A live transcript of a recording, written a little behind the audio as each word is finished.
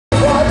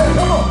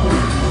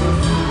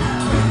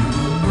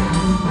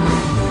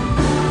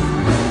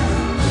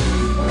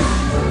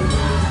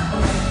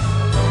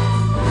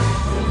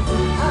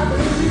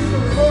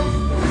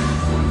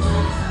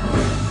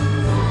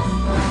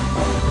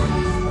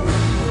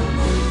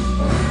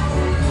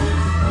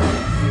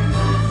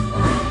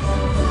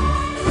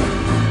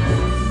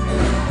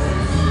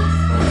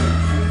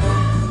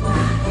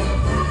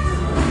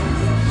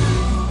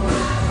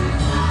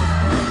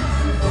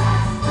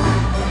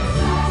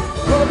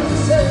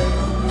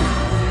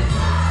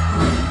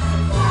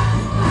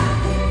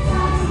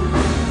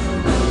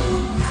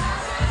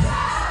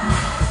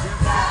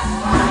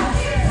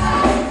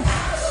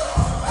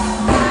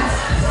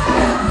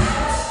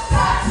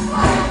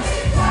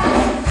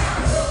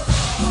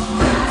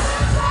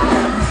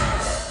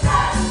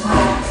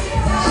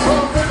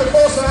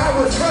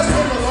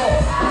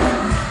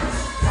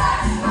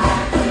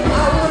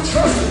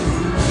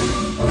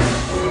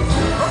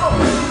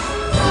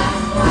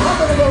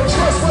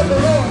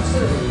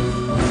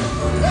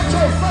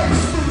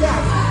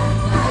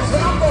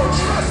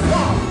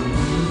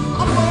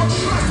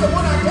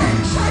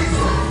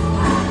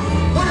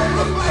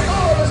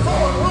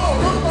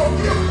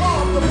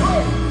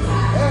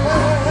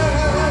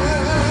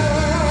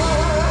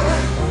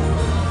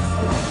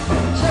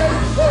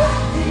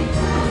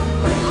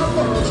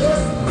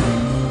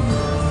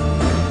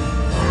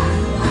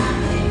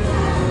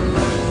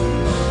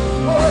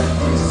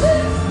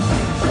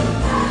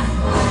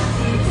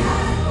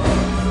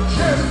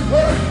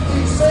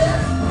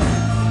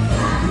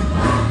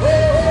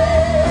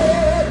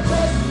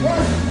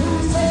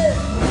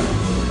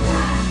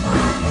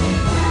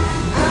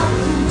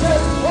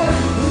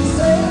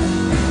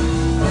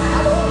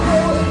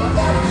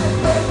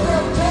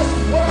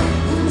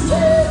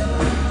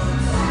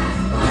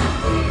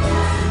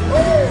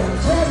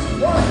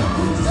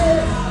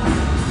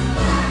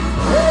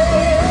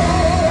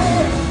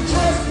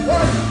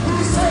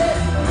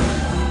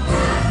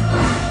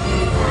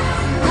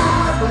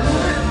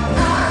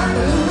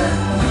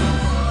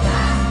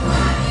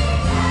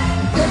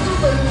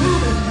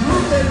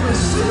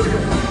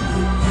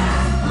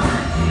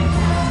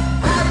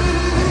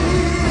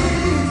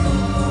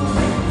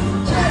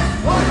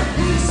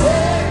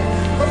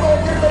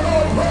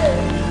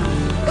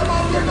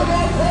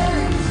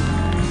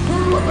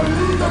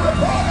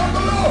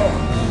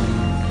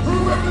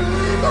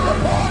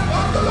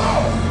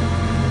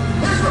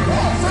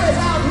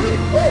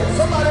Oh,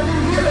 somebody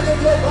need healing in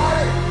your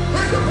body.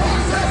 His report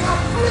says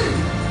I'm free.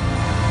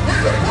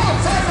 His report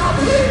says I'm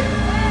healed.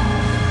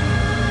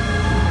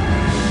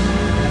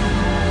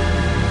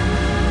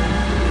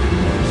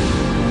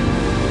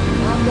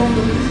 I'm going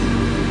to believe.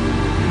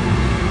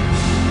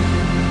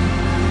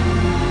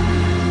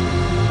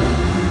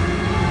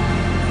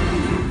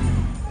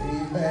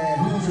 Amen.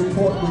 Whose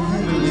report will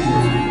you believe?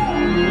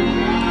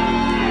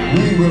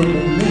 We will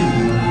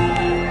believe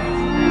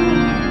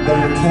the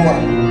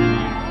report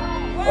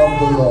of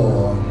the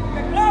Lord.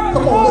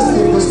 Come on, let's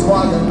give this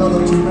choir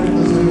another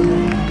tremendous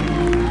amen.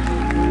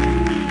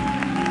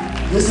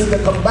 This is the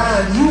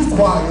combined youth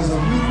choirs of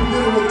New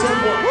Community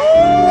Temple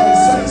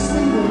and St.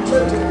 Stephen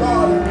Church of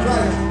God in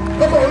Christ.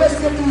 Come on, let's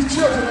give these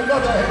children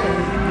another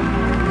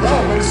hand.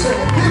 Y'all been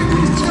saying, give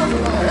these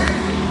children a hand.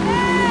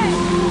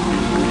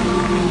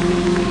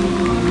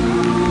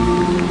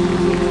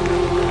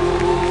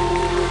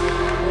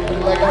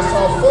 Like I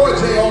saw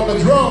 4J on the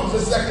drums a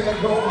second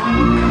ago.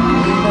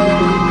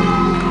 Amen.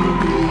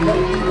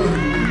 Young people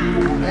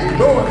ain't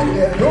doing it,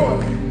 they're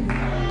doing it.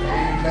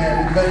 Amen.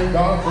 We thank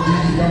God for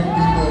these young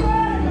people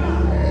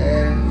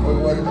and for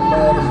what the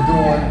Lord is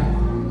doing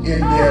in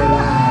their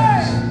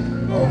lives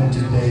on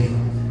today.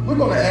 We're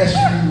going to ask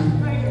you,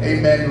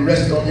 amen, to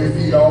rest on your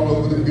feet all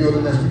over the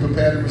building as we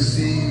prepare to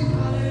receive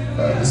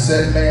the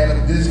set man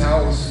of this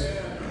house.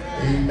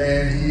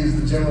 Amen. He is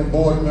the general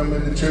board member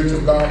in the Church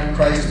of God in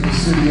Christ, the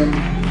Presidium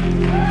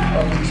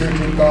of the Church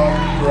of God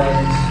in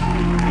Christ.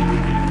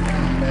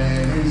 Amen.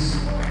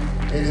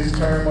 In his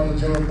term on the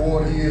general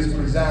board, he has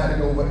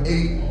presided over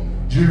 8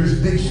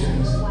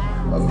 jurisdictions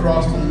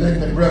across the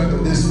length and breadth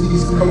of this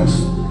east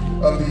coast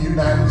of the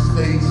United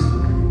States.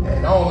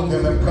 And all of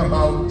them have come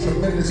out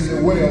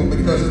tremendously well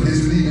because of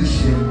his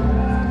leadership.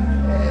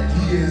 And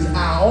he is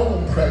our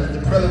own president,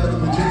 the president of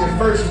the Virginia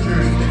 1st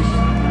jurisdiction.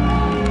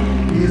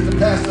 He is the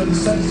pastor of the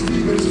St.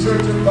 Stephen's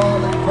Church of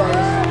God in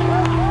Christ,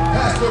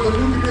 pastor of the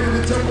New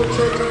Community Temple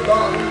Church of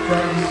God in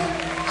Christ,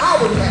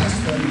 our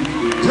pastor,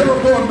 General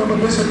Board Member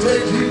Bishop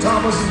Ted G.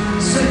 Thomas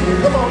Sr.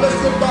 Come on, let's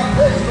give God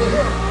praise for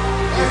him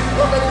as we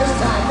come at this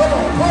time. Come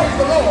on, praise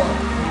the Lord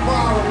for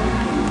our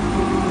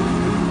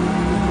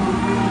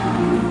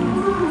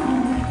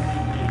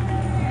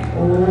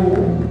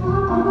oh,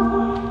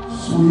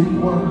 sweet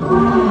wonder.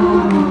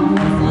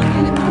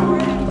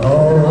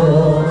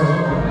 Oh,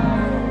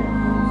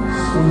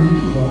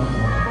 sweet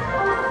wonder.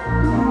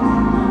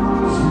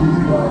 She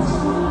was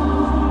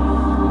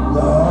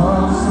the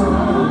Son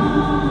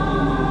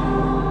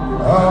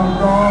of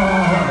God.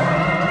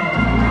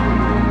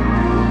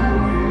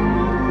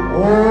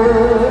 Oh,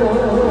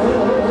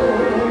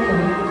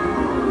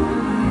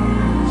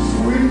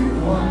 sweet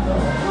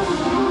wonder.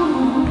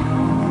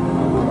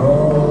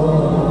 Oh,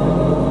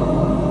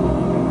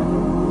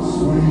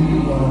 sweet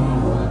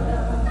wonder.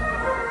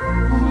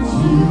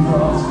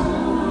 Jesus,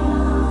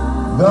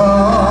 the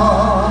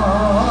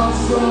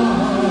Son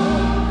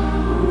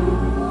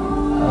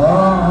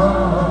of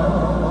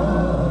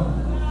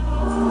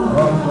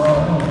God.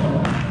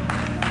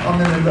 How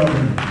many love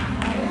him?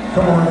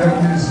 Come on, let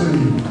me see.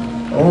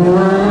 Oh,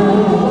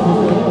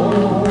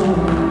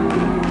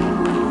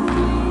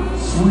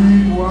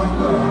 sweet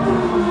wonder.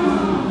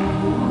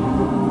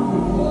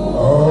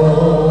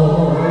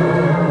 Oh,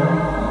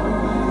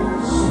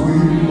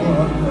 sweet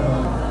wonder.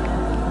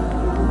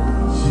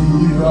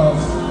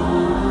 Jesus,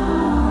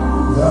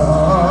 the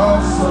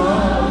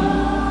Son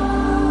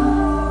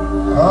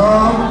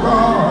of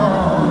God.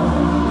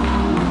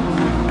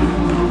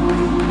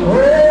 Oh,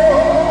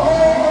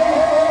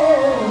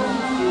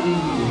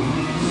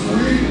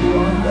 sweet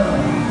wonder.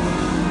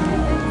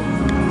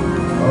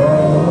 Oh,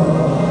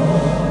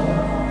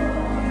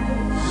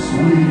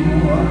 sweet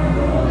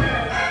wonder.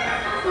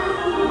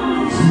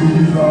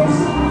 Jesus,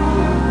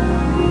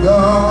 the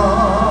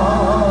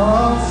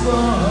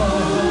Son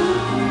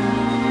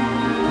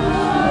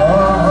of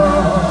God.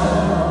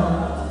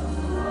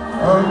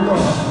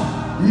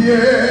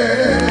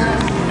 Yes.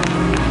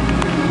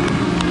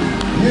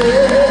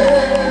 Yes.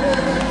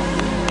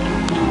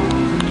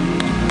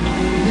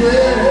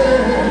 Yes.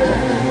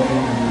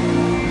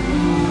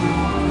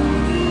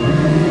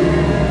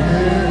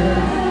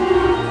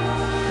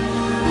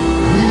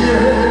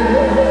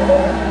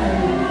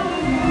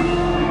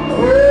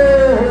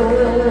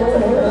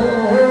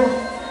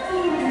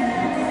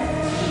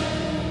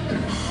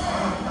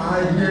 I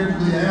hear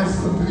the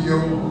answer to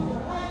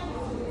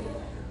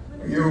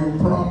your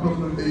problem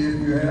today, if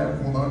you have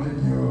one, and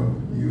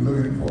you're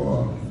looking for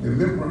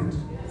deliverance.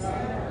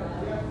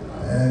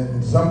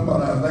 And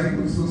somebody, I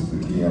think the Sister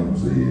Kim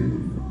said,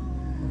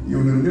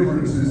 your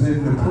deliverance is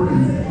in the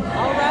praise.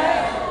 All right.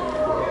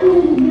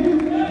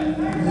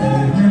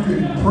 And if you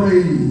can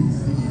praise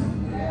him.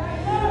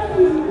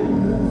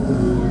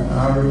 I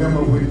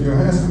remember when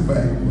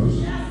Jehoshaphat was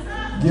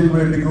getting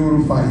ready to go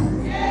to fight.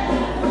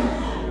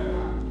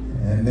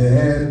 And they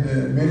had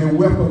many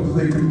weapons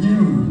they could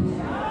use.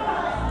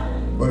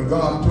 But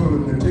God told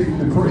him to take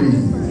the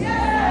praise.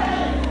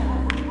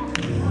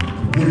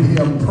 Give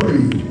him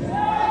praise.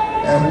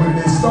 And when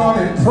they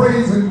started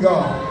praising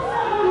God,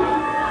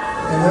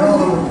 And in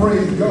order to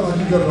praise God,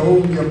 you got to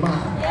open your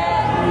mouth.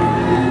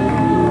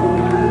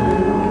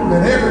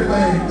 Let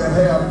everything that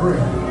have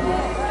breath.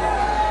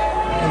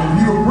 And if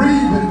you're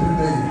breathing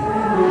today,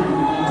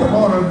 come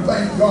on and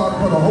thank God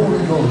for the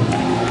Holy Ghost.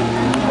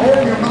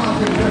 Open your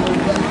mouth and tell him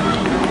thank you.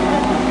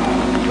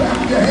 Clap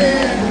your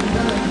hands and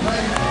tell him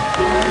thank you.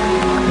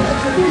 Clap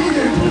your feet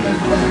and tell him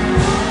thank you.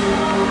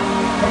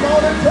 Come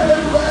on and tell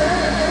him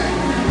thank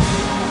you.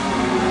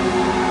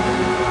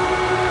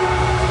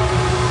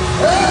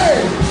 Hey!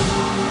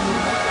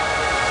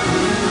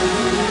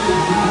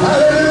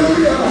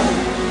 Hallelujah!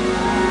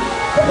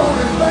 Come on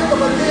and thank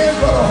him again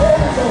for the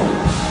Holy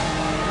Ghost.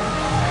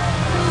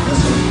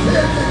 This is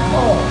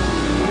Pentecost.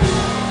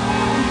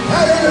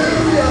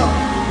 Hallelujah!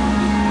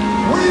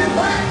 We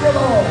thank you,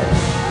 Lord.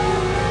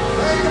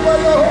 Thank you for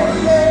your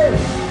Holy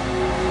Ghost.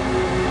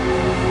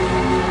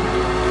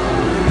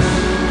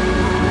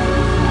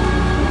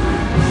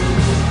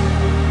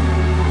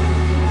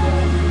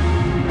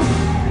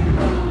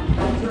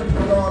 Church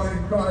of God in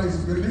Christ,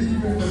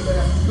 believe in the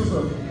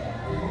baptism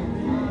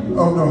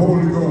of the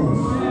Holy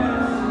Ghost,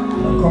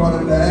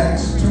 according to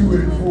Acts 2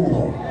 and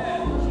 4.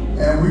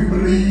 And we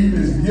believe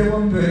it's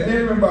given to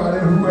everybody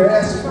who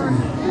asks for it.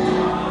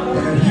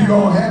 And if you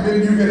don't have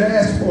it, you can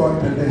ask for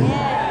it today.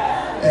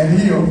 And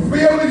he'll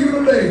fill you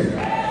today.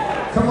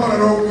 Come on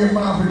and open your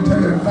mouth and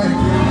tell him thank you.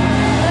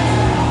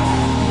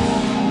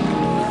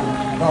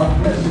 God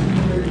bless you.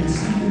 You may be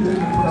seated in the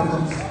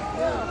presence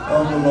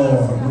of the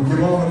Lord. We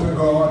give honor to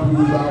God, who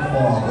is our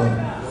Father,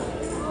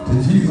 to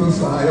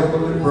Jesus, our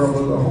heavenly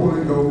brother, the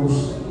Holy Ghost,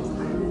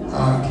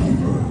 our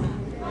keeper,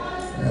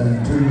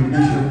 and to the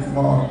Bishop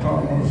Mark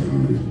Thomas, who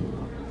is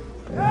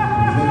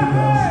presenting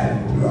us, and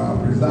to our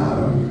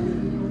presider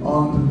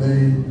on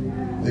today,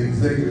 the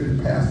executive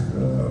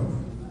pastor of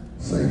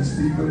St.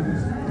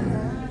 Stephen's,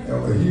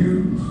 Elder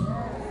Hughes.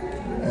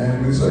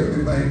 And we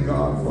certainly thank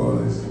God for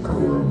this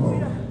quorum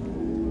of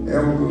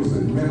elders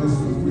and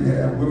ministers we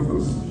have with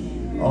us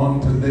on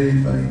today.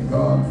 Thank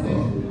God for,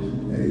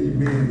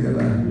 amen, that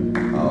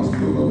our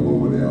school up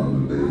over there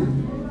on today.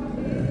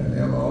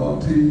 Elder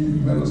Ortiz,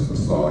 Minister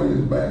Sawyer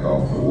is back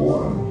off the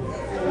water.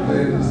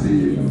 Glad to see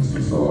you,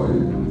 Minister Sawyer,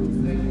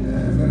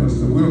 and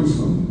Minister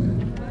Wilson,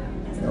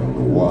 and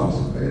Elder Watts.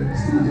 Glad to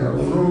see you,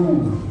 Elder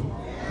Rose.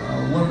 I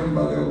was wondering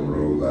about Elder Rose.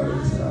 I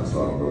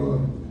saw Brother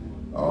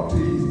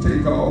Ortiz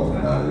take off,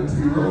 and I didn't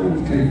see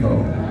Rose take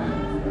off.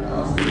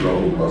 I said,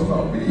 Rose must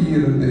not be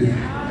here today.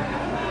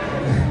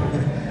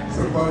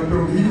 Somebody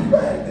told me he's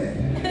back there.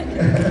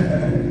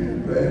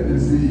 Glad to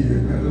see you,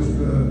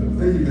 Minister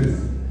Davis.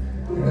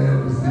 Glad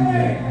to see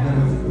you,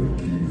 Minister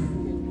Keith.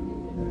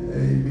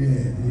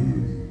 Amen.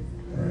 He's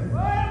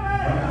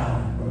Brown,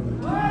 Brother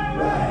Keith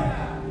Brown.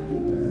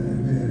 And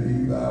then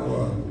he's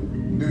our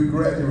new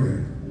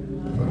graduate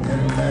from the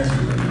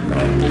International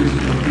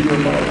Foundation of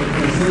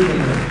Theological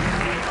Seminary.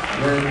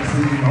 Glad to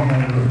see him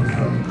home with us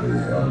from the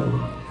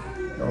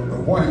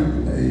Elder White.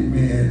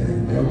 Amen.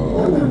 And Elder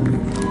Old.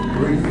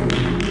 Grateful to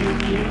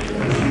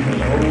see him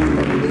old.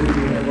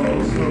 And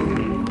also,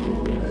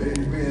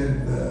 amen,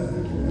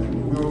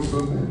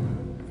 Wilson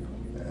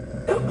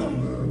and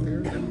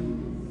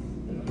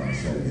my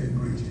second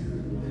preacher.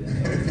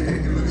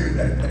 Look at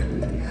that.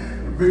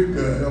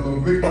 Victor, Elder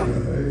Victor,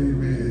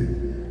 amen.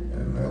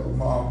 And Elder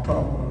Mark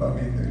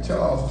Thomas,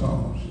 Charles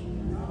Thomas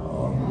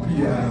on the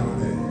piano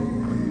there.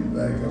 He's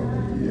back on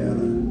the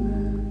piano.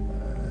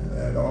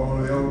 And all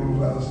the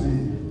elders I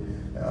see,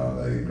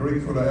 they're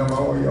grateful to have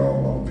all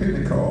y'all on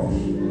Pentecost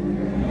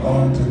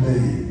on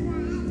today.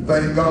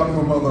 Thank God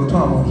for Mother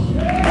Thomas.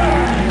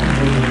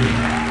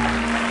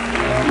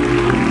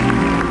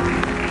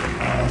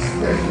 Our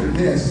special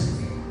guest,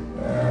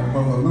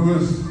 Mother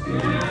Lewis.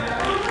 We'll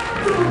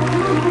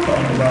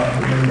talk about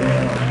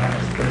today, our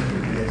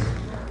special guest.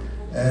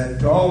 And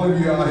to all of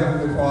you, our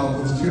Heavenly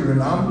Father's children,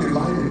 I'm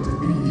delighted to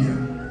be here.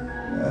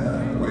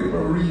 Wait for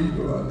a read, I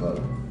thought,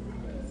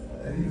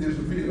 and he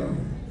disappeared on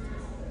me.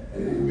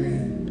 Amen.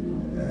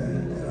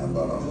 And I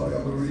thought I saw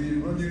Elder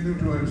Reed. What you do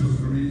to him,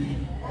 Sister Reed?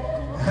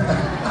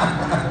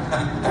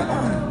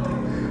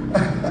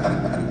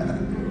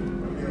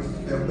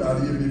 Stepped out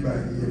here, be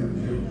back here, I'm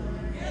sure.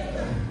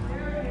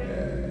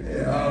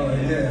 Yeah, all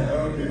right, yeah,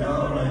 okay,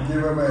 all right,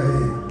 give him a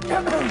hand.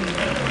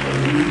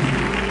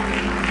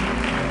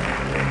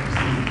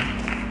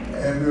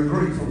 And we're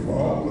grateful for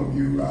all of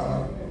you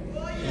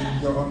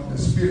enjoying the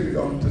Spirit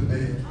on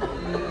today,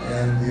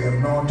 and the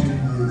anointing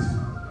is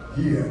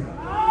here.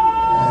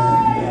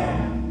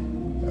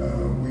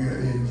 And we are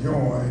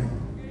enjoying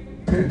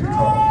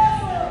Pentecost.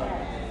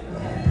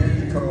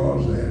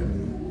 Pentecost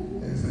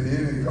and it's the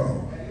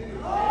Pentecost.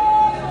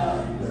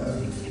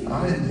 And I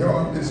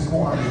enjoyed this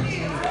choir. The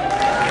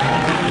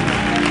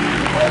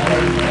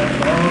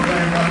only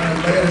thing about that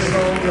last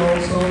song y'all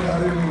sung, I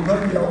didn't know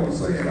none of y'all was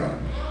singing.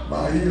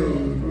 My ears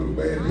was real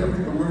bad. Tell me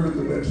the words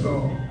of that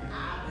song. I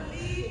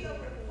believe the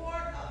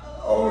report of the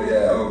Lord. Oh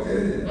yeah,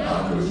 okay. I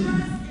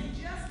believe.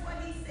 Just what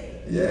he said.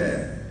 Yeah.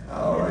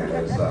 All right,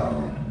 that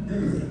sounds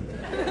good.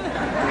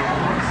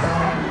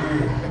 Sounds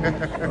good.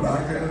 But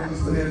I can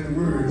understand the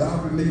words. I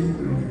believe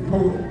the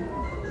report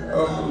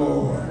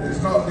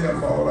it's not their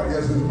fault. I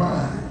guess it's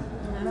mine.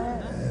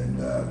 And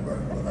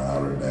but I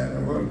read that,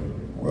 and what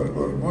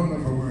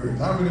wonderful words.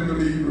 How many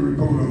believe the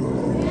report of the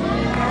Lord?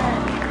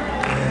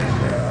 Yes,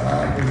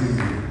 I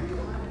believe.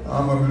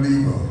 I'm a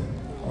believer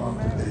on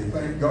today.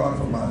 Thank God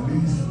for my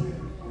niece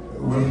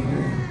with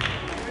me.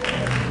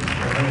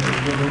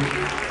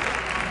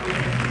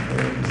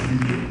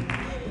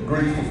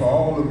 Grateful for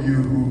all of you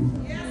who,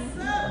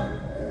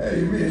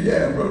 amen.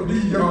 Yeah, Brother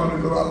D. John,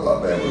 I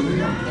thought that was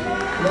him.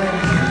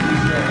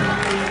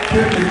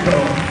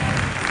 Pentecost.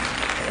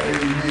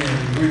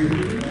 Amen.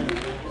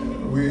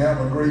 We have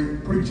a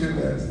great preacher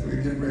that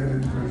we're getting ready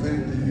to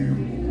present to you,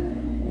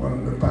 one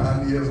of the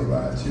pioneers of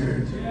our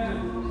church.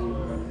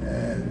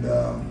 And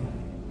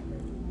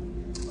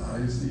I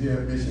used to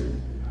hear Bishop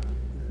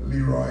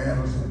Leroy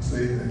Anderson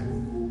say that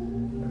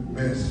the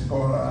best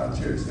part of our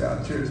church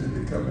is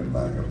becoming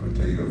like a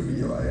potato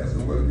field. I asked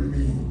him, what do you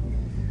mean?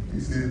 He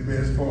said, the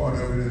best part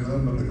of it is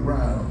under the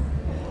ground.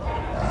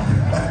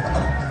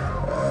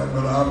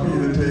 But I'm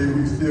here to tell you,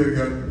 we still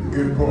got a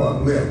good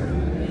part left.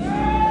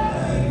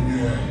 And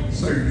we're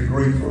certainly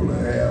grateful to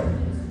have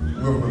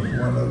with us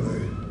one of the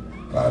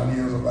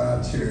pioneers of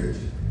our church,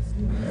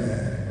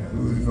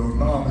 who is no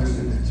novice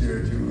in the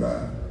church, who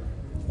I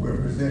will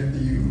present to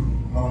you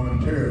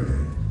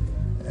momentarily.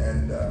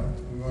 And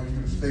we want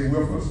you to stay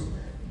with us.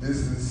 This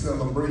is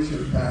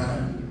celebration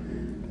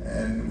time,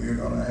 and we're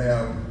going to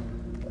have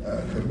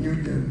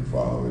communion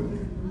following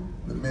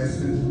the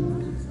message,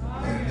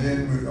 and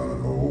then we're going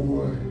to go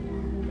over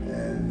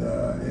and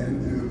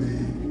into the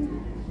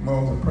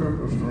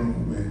multi-purpose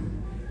room, and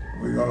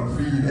we're going to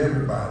feed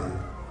everybody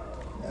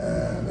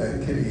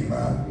that came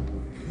out.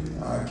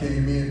 I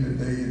came in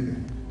today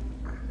and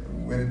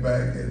went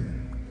back and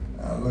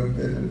I looked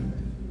at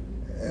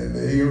the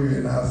area,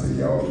 and I said,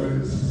 y'all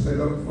better set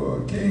up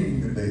for a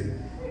king today.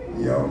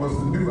 Y'all must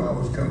have knew I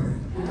was coming.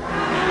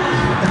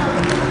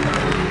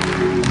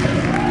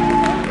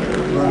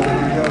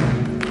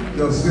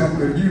 Just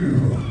simply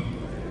beautiful.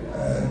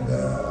 And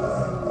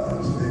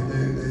I said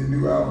they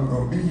knew I was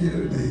going to be here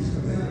today, so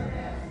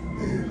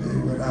they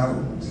went out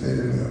and set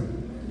it up.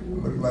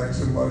 It looked like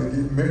somebody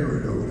getting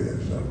married over there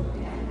or something.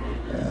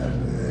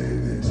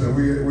 And so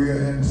we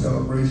are in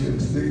celebration.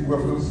 Stick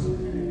with us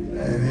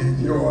and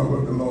enjoy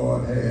what the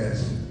Lord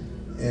has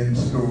in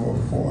store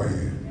for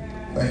you.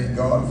 Thank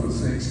God for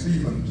St.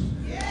 Stephen's.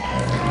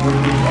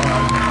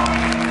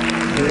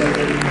 They're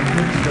in the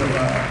midst of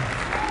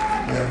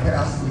their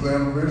pastor's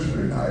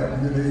anniversary, and I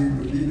haven't been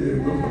able to be there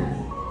with them.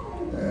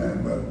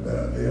 But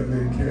they have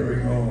been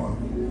carrying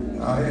on.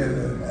 I had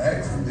an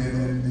accident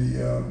in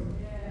the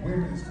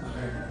women's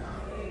convention,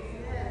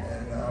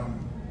 and I'm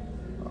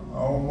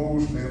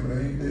almost there, but I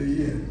ain't there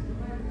yet.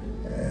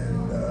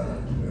 And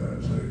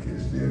so you can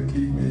still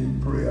keep me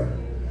in prayer.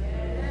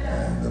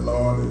 And the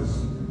Lord has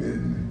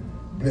been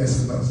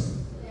blessing us.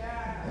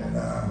 And I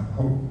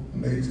hope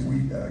next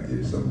week I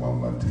get something on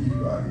my teeth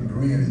so I can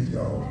grin at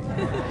y'all.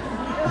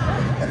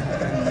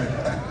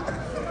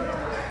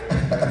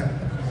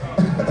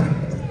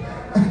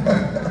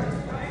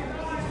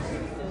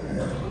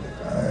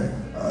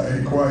 I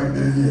ain't quite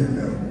there yet,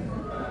 though.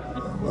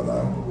 But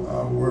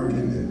I'm working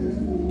in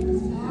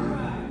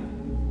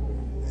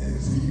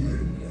it's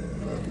healing.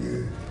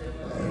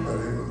 But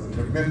it was a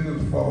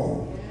tremendous fall.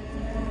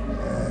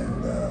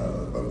 And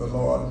but the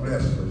Lord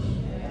blessed us.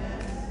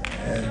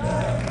 And I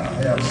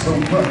have so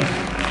much.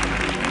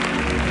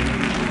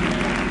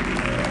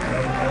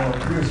 On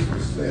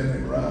Christmas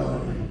standing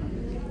around,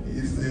 he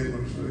said,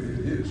 well, so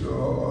it hit so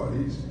hard.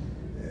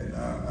 And I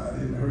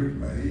didn't hurt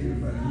my head,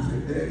 but he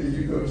said, Daddy,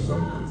 you got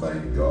something to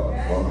thank God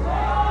for.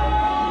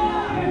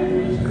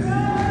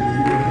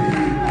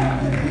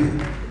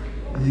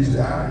 He said,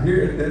 I hear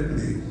that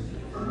leak.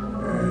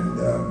 And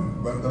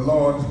but the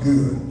Lord's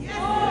good.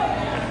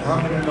 How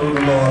many know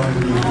the Lord is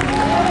good?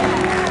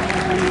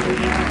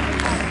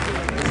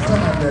 It's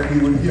time that we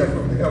would hear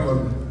from heaven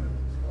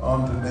on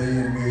today,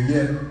 and we're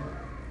yet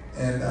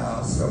in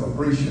our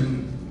celebration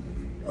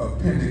of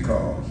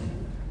Pentecost.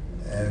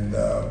 And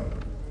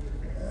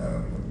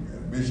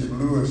Bishop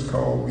Lewis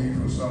called me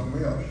for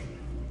something else.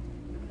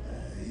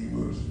 He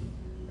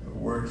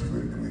works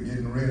with, we're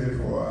getting ready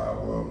for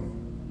our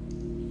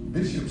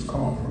Bishops'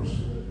 Conference,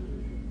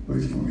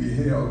 which will be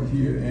held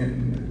here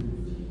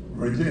in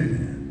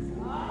Virginia.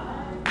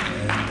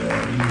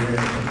 And he had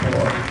a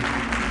part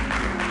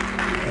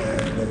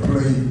and the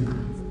play.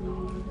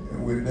 And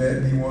with that,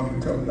 he wanted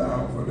to come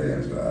down for that.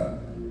 So I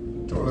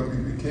told him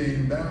if he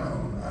came down,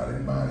 I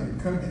didn't mind him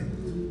coming.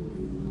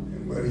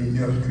 But he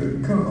just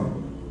couldn't come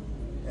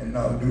and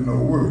not do no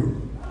work.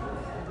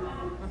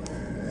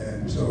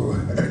 And so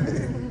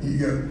he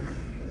got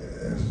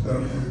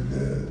stuff with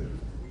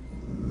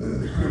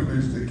the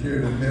privilege to carry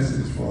the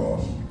message for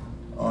us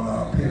on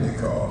our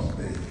Pentecost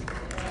Day.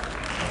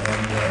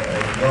 And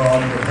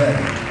God will have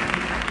it.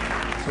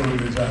 So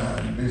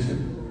designed. Bishop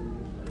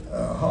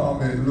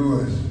Harvey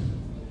Lewis,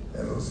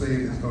 as I say,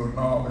 is no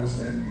novice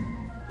in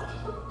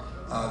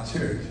our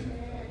church.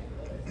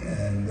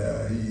 And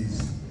he's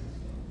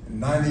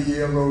 90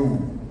 years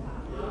old.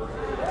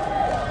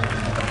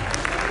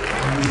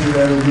 me say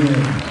that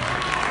again.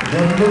 It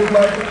doesn't look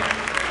like it.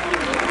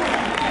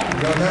 It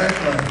doesn't act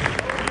like it.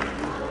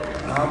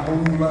 I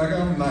move like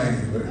I'm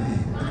 90, but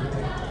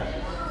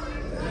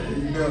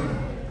he doesn't.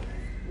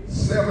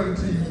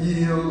 70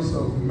 years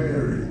of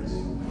marriage.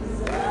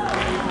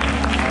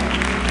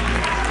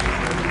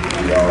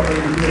 Y'all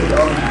been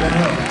up.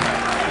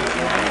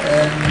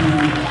 And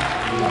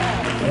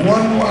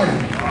one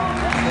wife.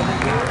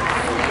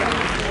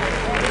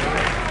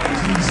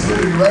 She's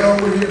sitting right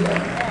over here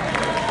now.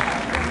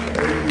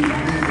 Hey,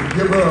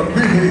 give her a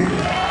big hand.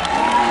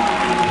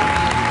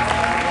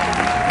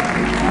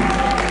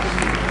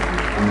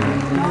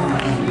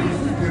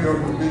 Get up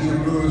with Bishop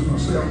Lewis for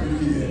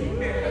 70 years.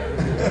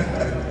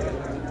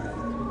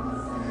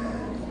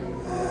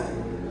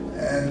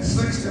 And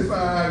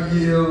 65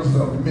 years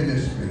of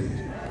ministry.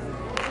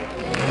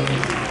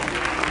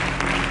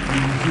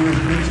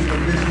 Jewish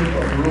Bishop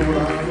of Rhode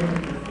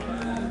Island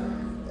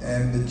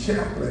and the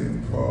chaplain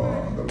for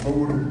the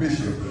Board of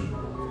Bishops,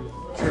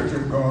 Church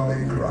of God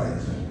in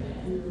Christ,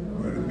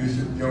 where the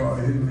Bishop John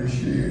Henry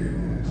Sheard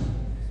is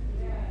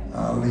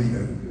our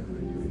leader.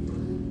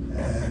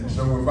 And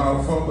so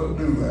without further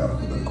ado,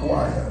 after the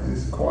choir,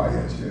 this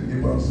choir shall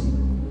give us,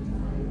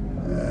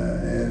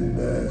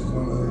 it's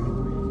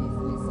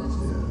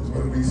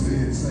what we say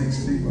at St.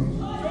 Stephen's,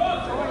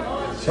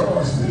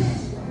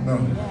 choices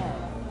number.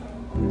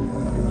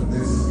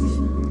 This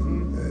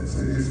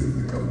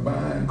is the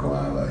combined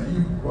choir of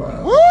youth choir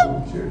of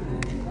church.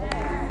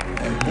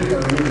 And they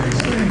are really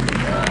singing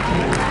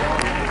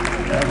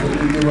after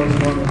they give us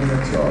one of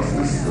their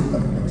choices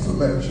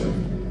selection.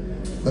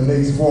 The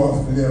next voice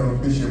there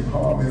of Bishop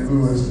Harvey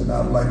Lewis, and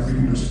I'd like for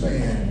you to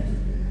stand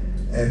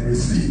and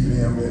receive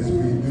him as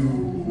we do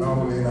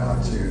normally in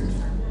our church.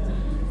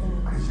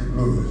 Bishop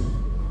Lewis.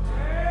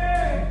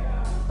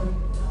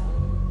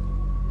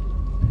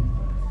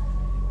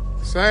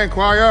 Sing,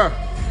 choir.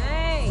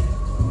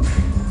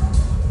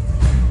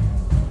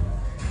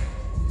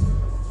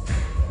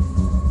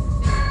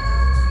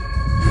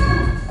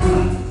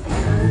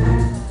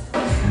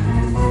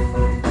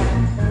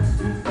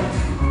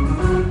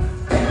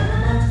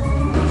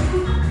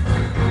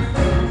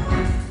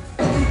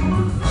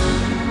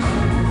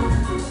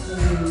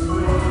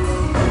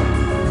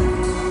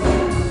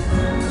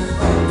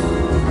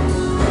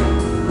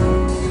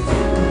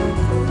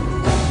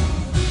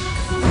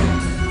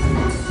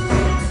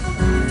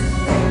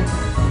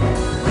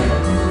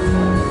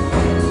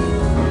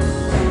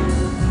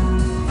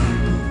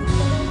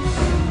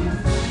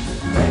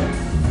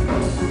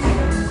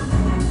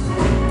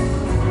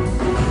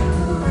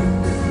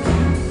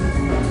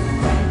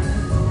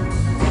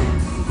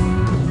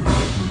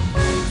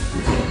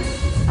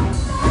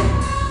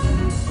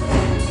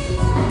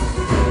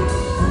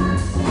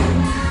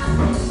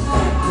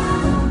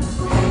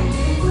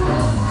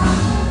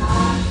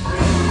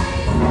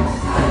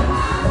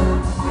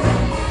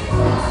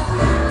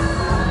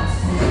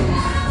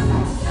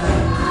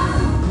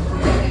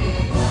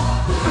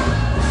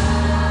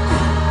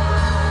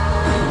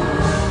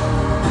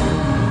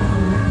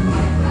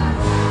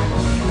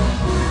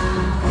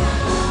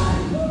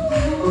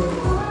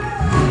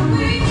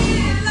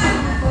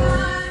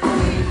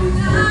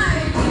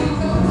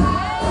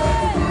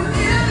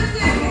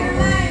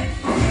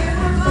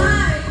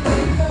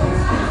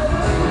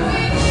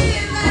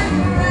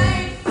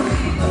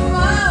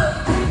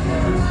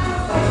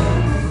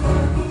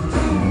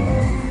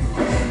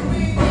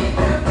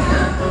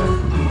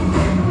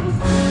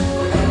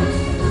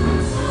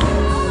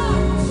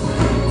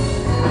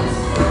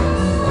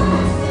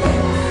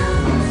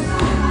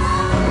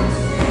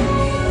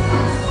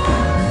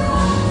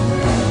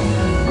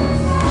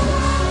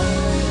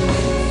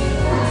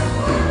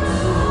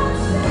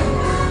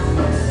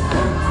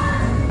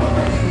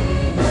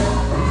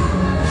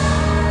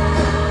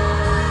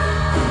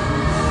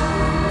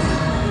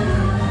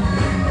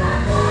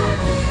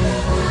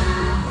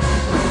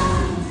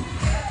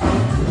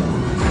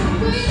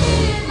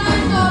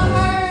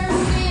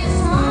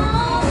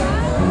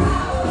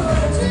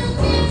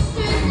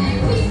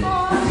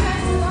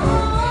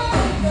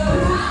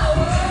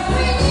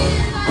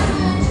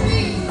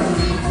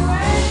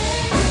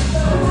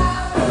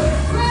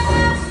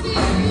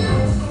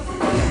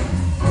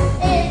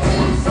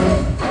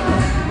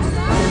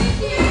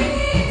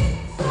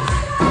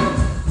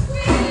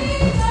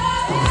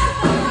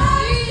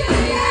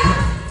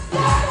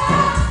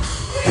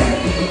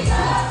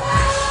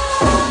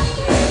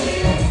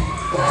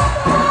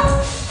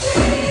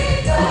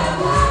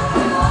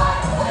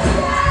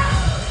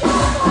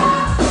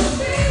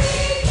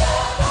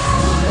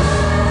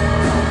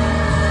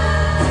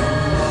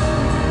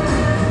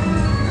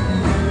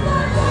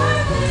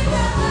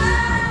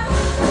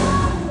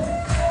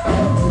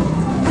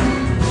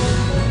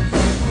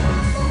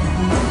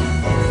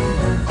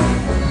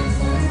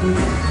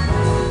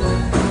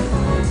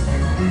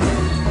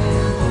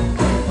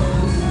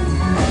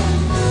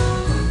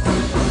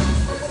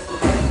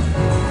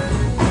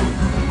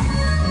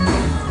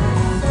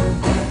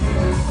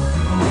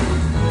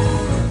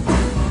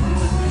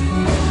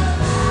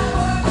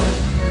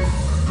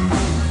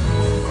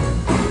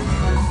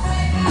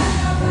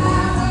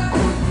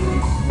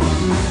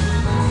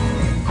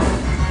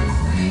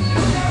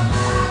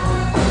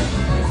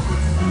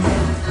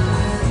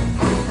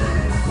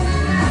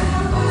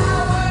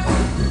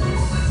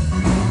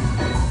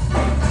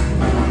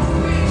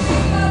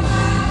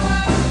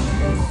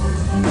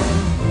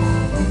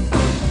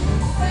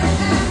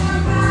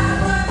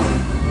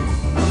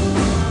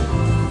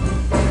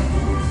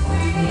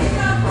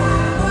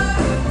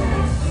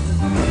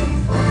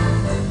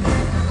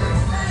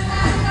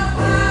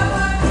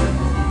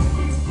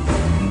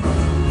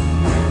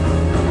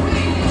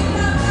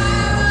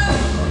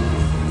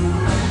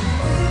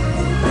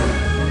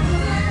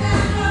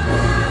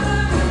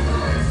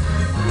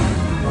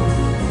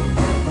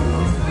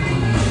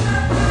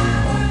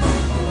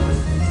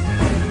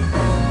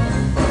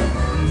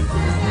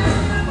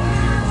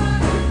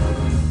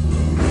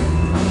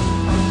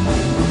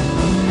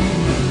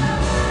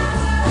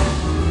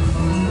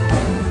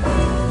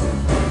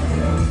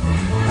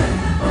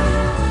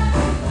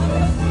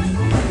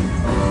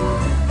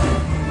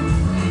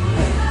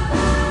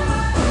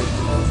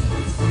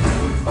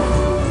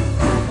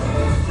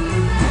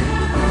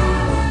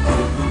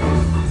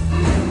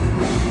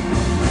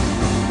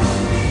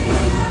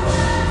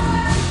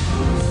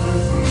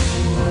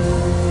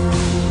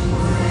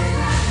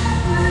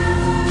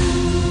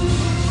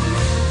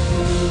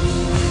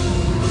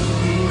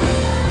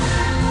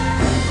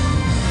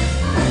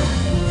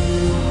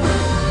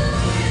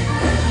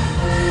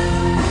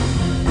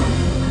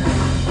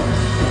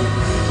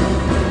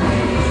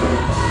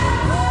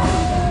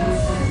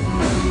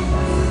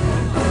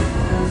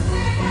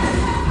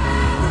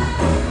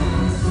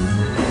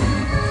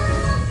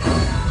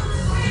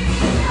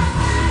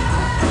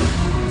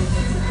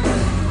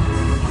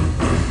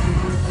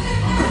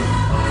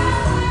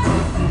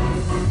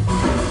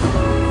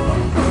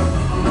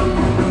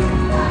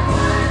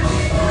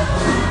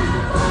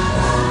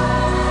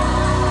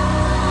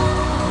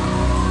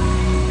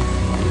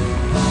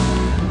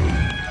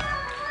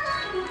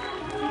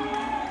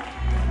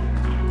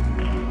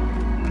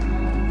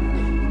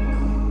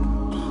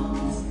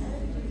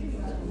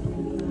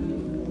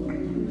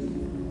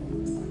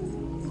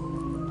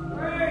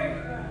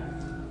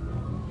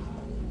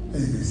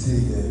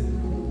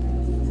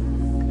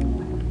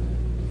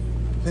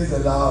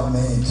 Please allow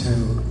me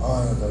to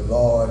honor the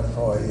Lord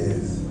for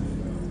his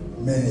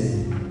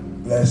many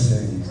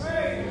blessings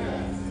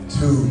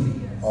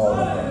to all of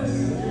us.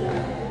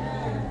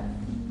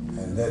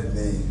 And let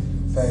me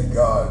thank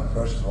God,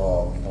 first of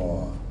all,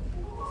 for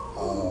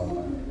our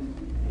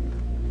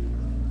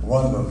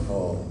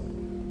wonderful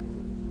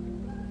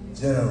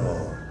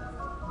general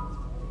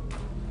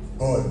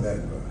board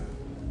member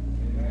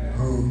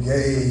who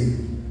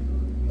gave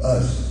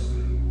us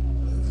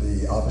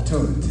the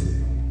opportunity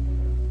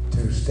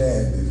to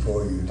stand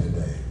before you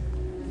today.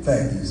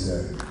 Thank you,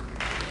 sir.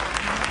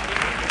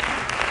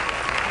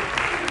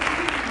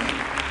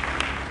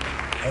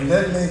 And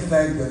let me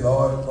thank the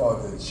Lord for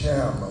the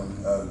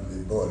chairman of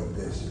the Board of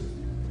Bishops.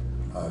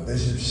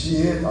 Bishop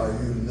Sheard, are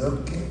you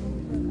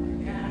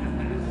looking?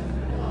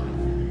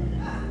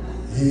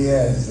 He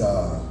has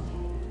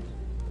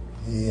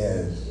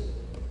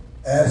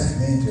asked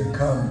me to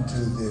come to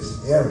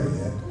this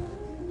area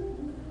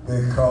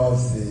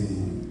because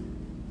the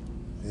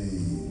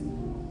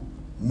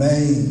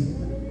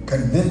main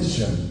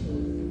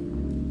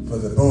convention for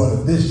the Board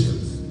of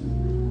Bishops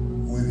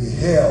will be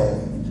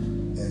held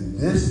in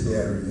this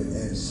area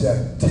in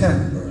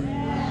September.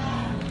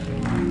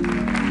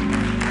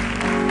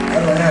 I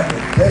don't have a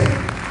date,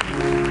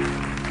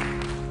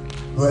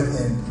 but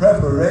in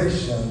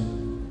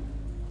preparation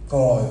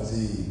for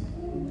the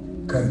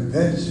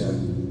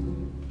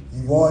convention,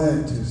 he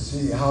wanted to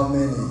see how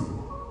many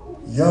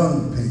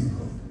young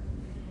people,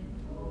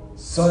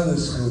 Sunday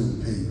school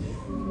people,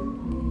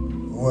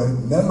 would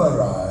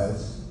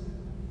memorize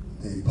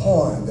the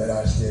poem that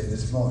I said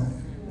this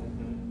morning.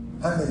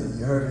 How many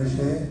you heard me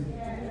say it?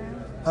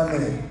 How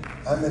many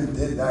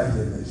did not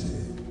hear me say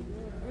it?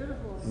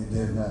 You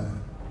did not.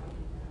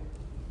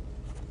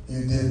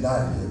 You did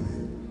not hear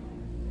me.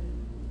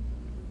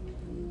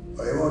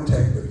 Well, it won't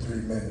take but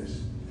 3 minutes.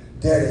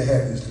 Daddy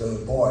had this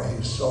little boy,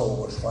 his soul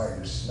was white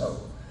as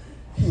snow.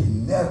 He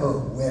never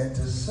went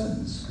to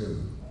Sunday school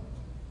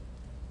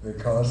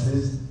because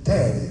his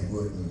daddy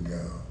wouldn't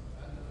go.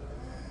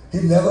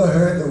 He never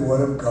heard the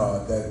word of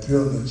God that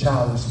thrilled the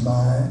childish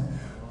mind.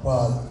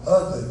 While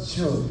other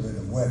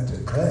children went to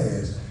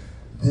class,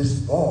 this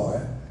boy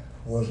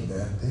was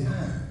left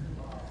behind.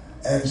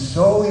 And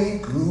so he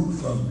grew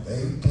from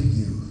babe to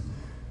youth.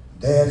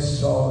 Dad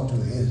saw to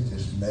his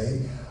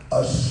dismay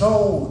a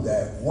soul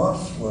that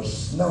once was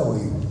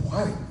snowy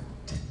white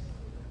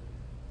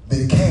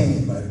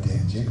became a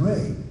dingy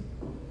gray.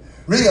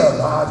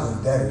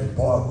 Realizing that his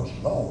boy was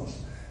lost,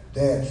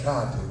 Dad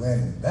tried to win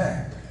him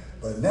back.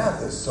 But now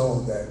the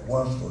soul that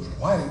once was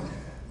white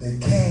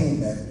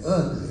became an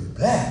ugly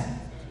black.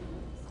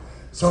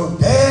 So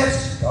Dad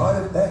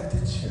started back to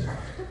church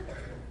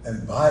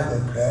and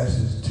Bible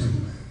classes too.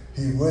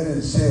 He went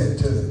and said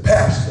to the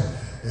pastor,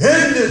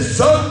 "Isn't this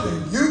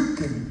something you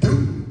can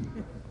do?"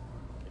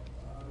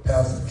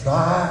 Pastor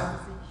tried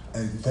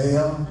and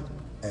failed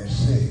and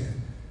said,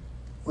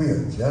 "We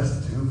are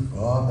just too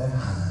far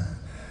behind.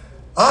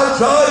 I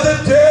tried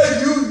to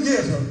tell you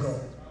years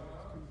ago,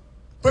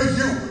 but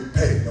you would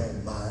pay no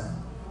mind."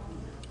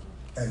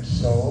 And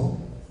so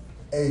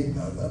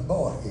another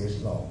boy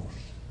is lost,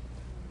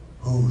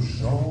 whose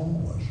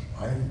soul was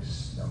white as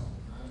snow.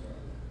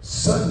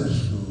 Sunday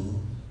school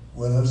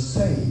will have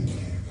saved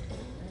him,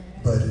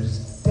 but his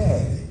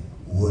daddy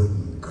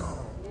wouldn't go.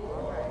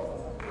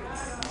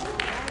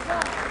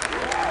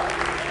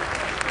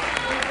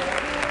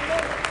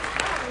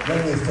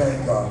 Let me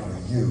thank God for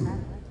you,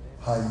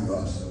 how you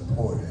are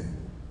supporting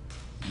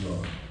your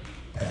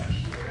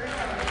pastor.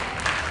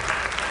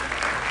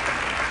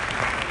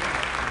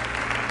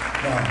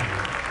 Now,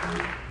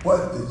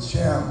 what the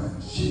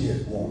chairman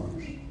Sheard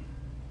wants,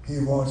 he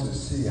wants to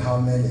see how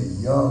many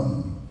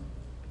young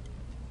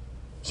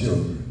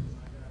children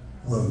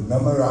will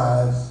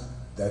memorize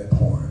that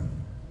poem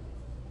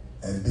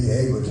and be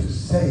able to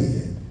say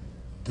it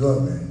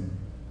during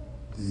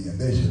the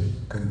Bishop's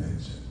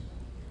Convention.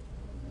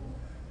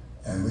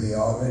 And we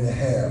already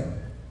have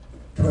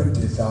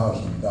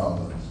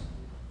 $20,000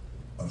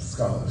 of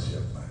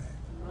scholarship money.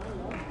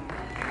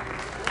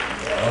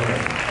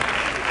 Already.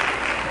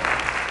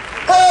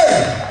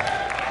 Hey!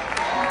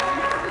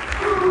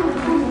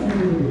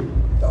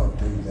 Don't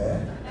do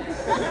that.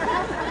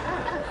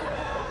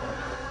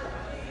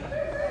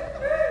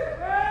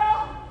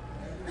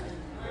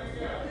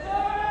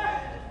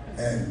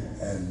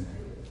 And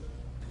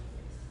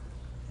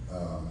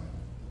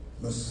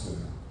Mr.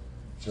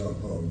 Joe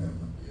Board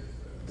member,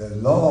 the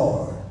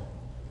Lord,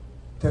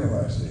 tell me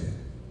what I said.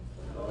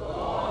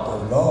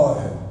 The Lord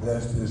has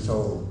blessed this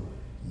old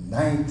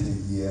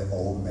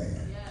 90-year-old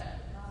man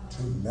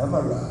to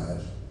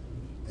memorize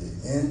the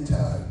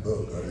entire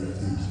book of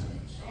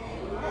Ephesians.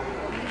 I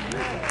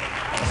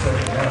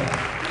said,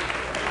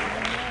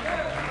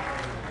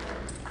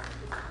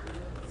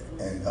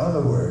 no. In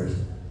other words,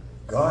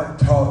 God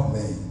taught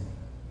me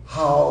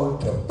how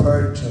to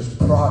purchase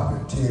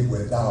property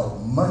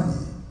without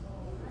money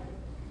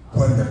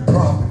when the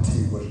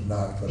property was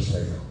not for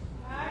sale.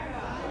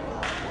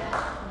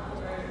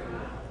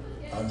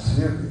 I'm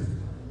serious.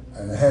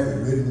 And I have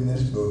it written in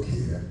this book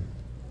here.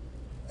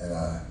 And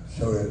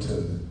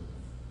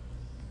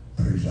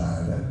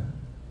brother,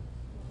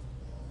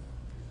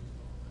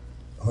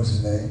 what's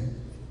his name?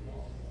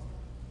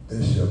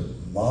 Bishop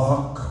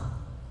Mark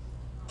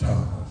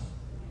Thomas.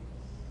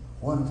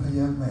 Wonderful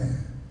young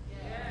man.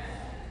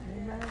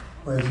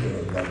 Where's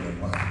your lovely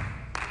wife?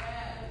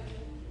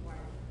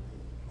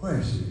 Where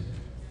is she?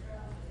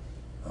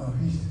 Oh,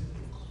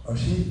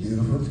 she's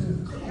beautiful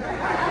too.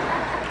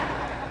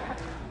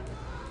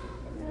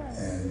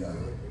 And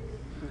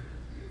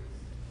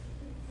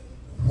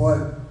what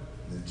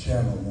the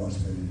chairman wants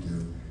me to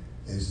do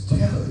is tell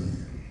you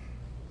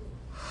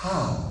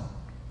how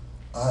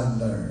I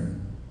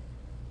learned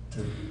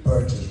to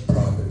purchase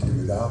property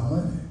without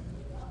money.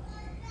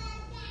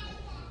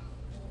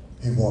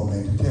 He wants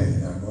me to tell you,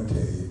 and I'm going to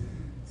tell you.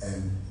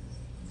 And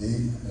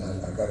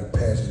I got to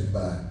pass it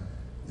by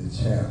the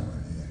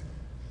chairman here.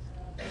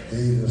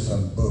 These are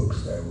some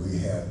books that we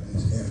have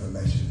this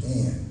information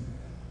in.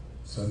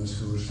 Sunday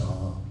school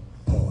song,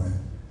 poem,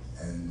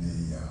 and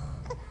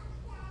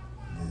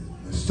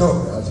the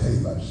story. I'll tell you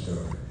about the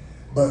story.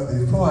 But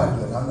before I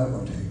do it, I'm not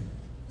going to take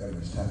that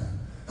much time.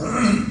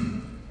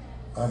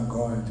 I'm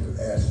going to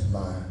ask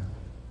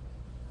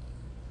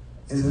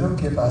is it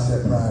okay if I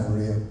say Brian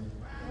Real?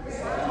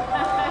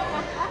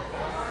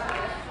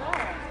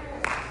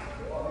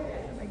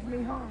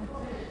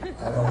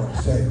 I don't want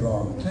to say the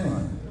wrong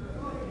thing.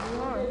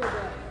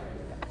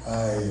 I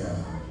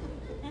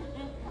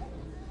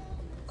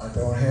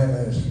don't have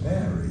any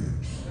spare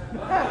ribs.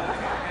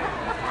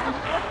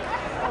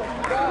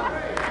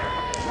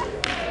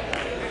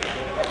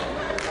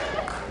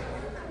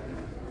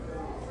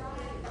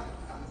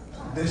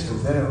 Bishop,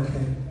 is that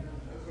okay?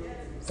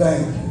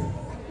 Thank you.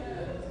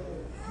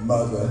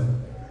 Mother,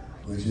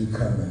 would you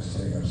come and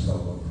sing a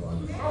solo for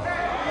me?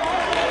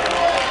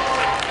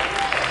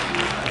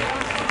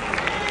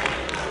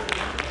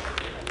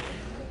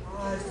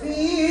 I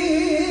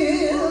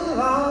feel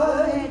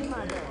like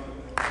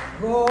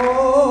going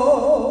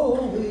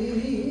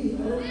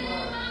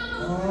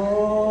on.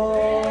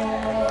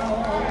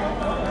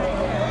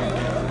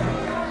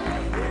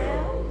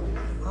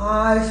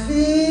 I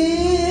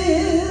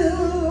feel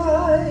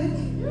like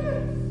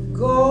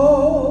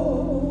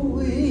going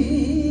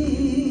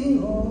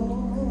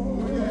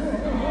on.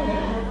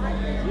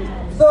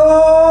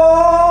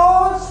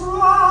 Though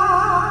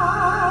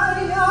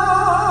trials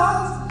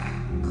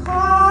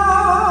come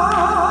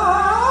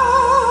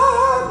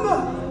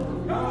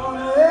on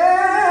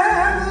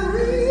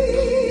every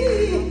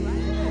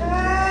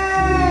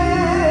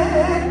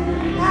hand.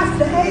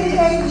 After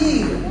 88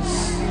 years,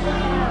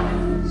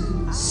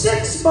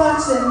 6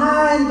 months and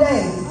 9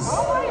 days,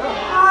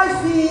 I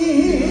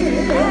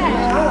feel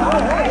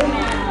like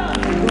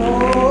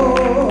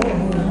going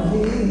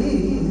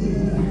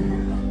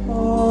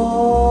on.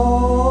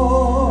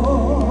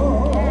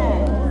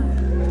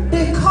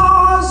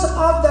 Because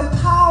of the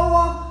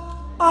power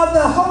of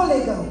the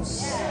Holy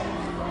Ghost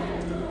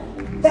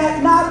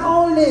that not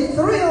only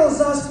thrills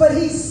us, but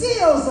He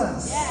seals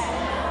us.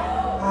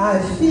 I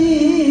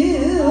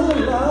feel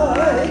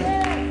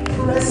like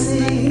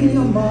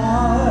pressing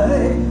my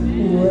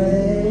way.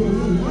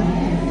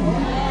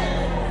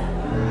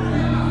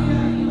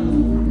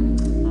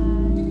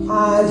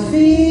 I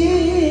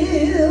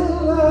feel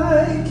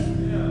like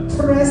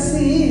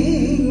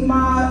pressing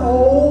my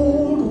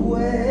old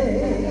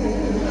way.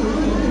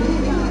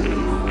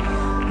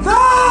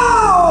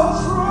 Though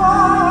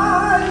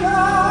trial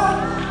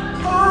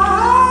come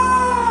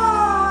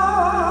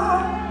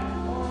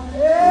on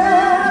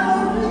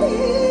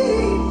every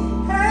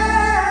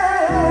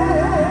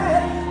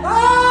hand, I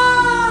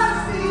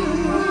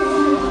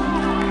feel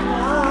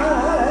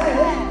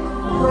like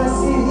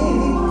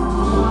pressing my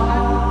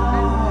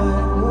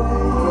way.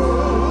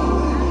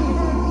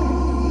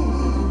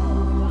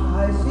 I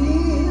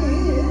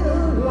feel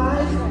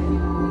like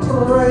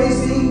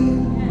praising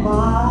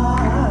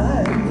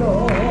my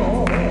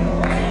Lord.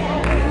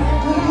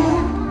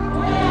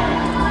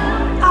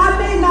 I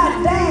may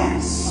not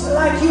dance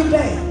like you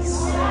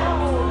dance,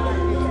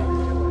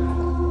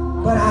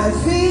 but I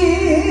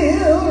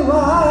feel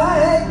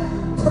like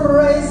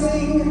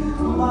praising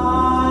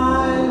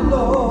my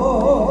Lord.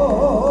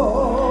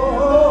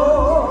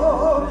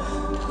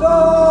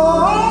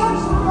 Though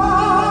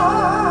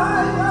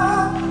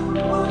trial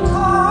will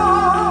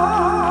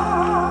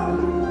come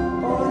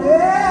on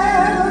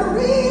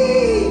every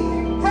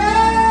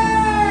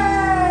hand,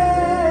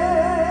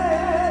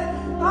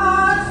 I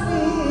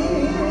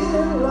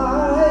feel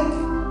like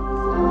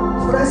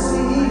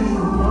pressing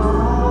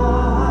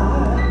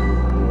my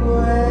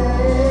way.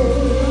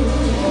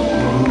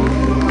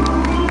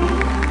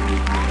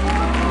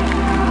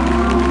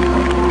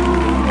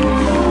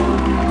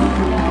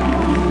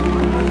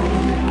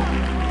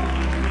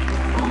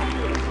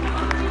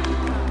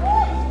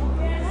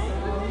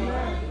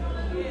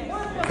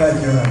 Thank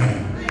you, honey.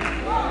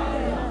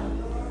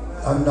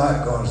 I'm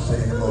not going to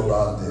say any more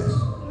about this.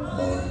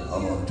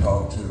 I'm going to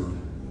talk to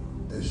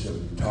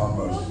Bishop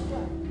Thomas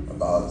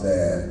about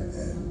that,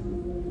 and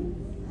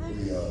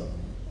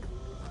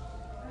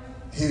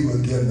he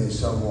will give me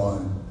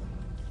someone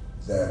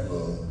that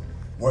will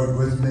work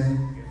with me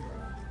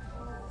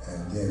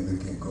and then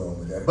we can go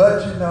over there.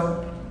 But you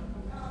know,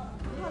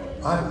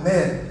 I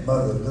met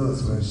Mother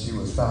Lewis when she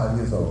was 5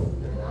 years old.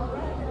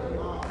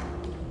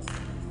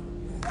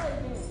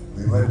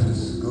 We went to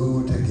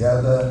school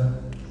together,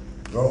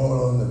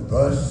 rode on the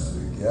bus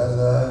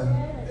together,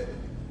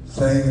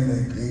 sang in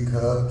the Glee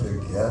Club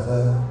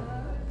together.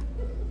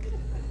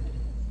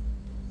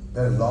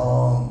 Been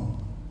long.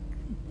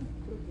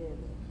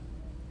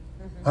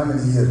 How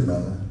many years,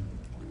 Mother?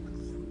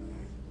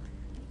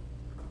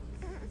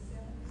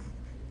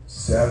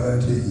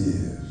 70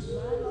 years.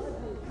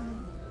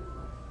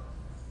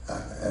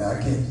 And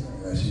I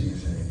can't, she can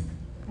sing.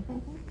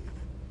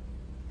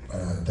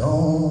 But I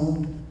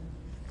don't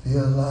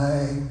feel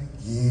like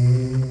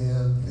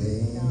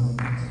giving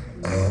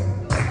up.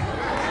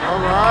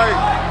 All right.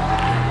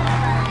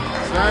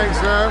 Thanks,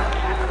 sir.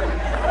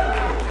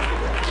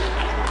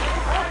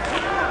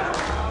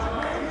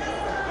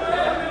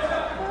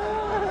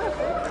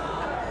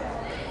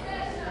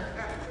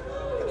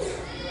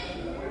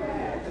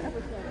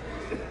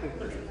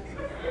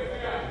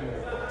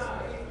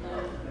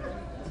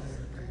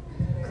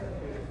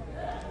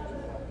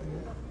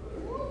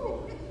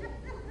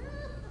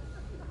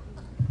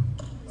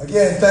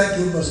 Again, thank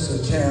you,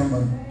 Mr.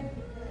 Chairman,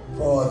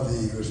 for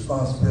the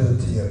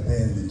responsibility of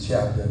being the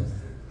chaplain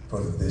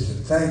for the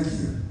bishop. Thank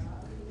you.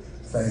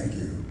 Thank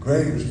you.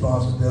 Great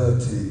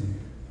responsibility,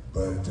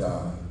 but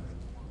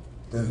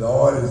the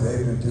Lord is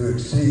able to do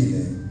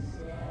exceeding.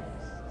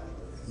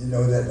 You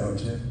know that, don't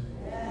you?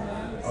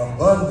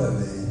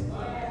 Abundantly,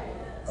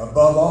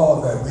 above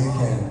all that we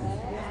can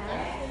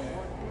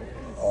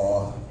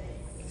or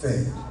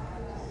think.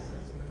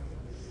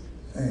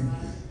 Thank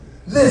you.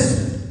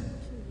 Listen.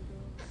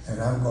 And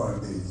I'm going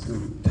to be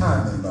through.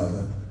 Time me,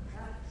 Mother.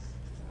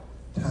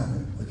 Time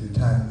me. Would you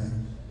time me?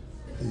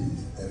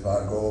 Please. If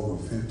I go over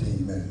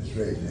 15 minutes,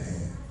 raise your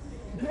hand.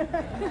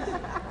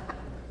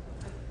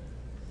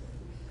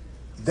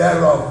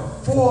 There are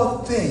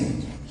 4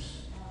 things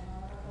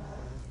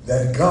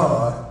that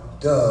God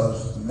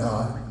does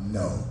not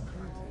know.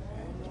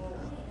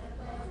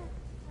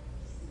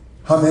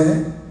 How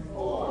many?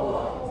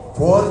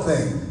 4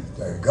 things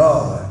that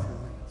God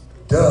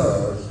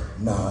does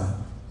not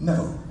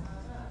know.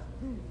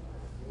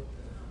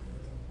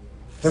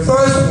 The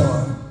first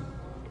one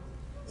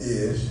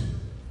is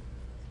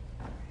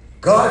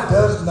God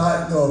does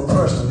not know a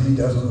person he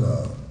doesn't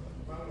love.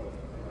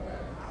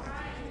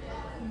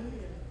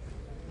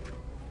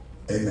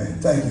 Amen.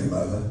 Thank you,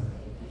 Mother.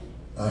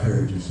 I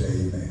heard you say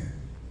amen.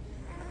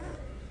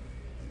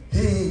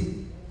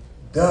 He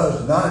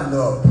does not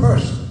know a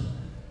person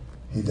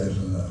he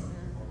doesn't love.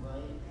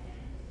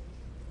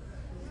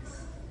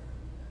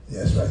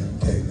 Yes, right. You can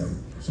take note.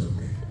 It's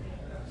okay.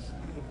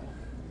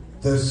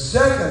 The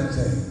second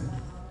thing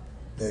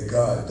that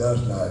God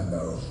does not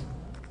know.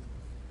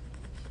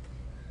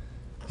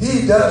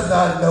 He does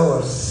not know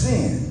a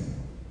sin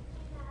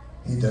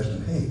he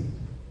doesn't hate.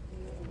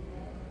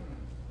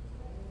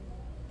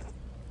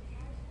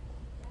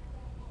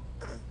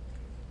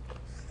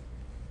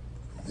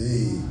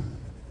 The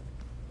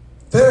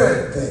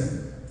third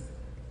thing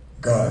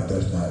God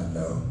does not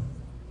know.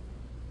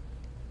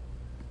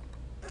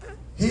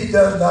 He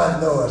does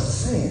not know a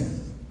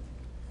sin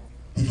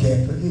he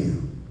can't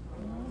forgive.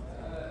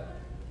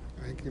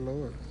 Thank you,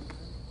 Lord.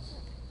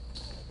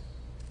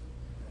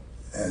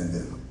 And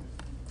the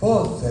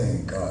fourth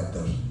thing God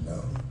doesn't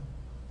know.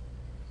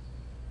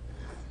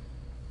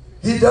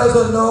 He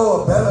doesn't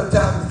know a better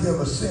time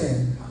to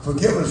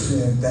forgive a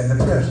sin than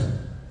the present.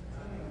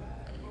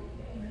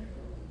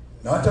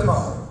 Not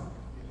tomorrow.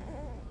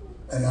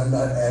 And I'm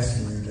not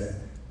asking you to,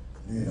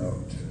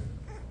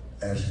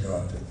 to ask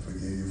God to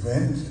forgive you for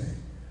anything.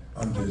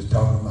 I'm just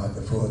talking about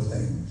the 4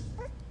 things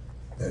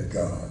that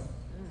God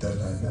does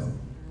not know.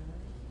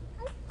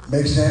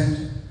 Make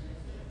sense?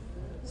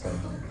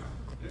 Thank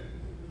you.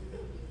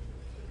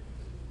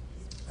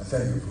 I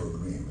thank you for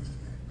agreeing with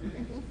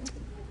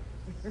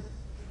me.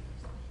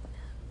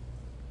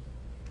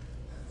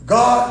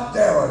 God,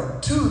 there are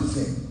 2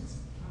 things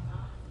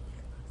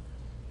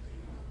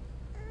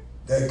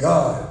that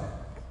God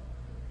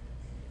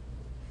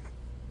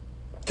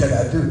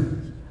cannot do.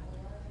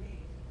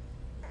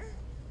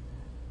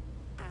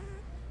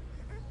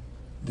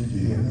 Did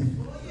you hear me?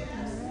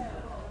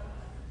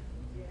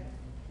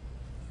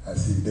 I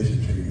see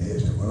Bishop shaking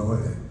his head. So what over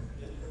there?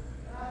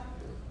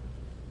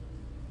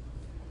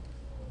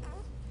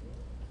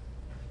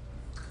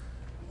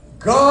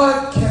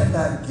 God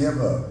cannot give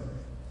up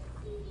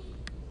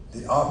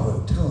the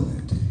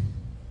opportunity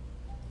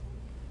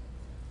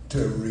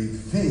to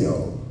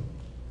reveal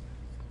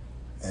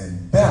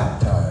and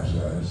baptize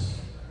us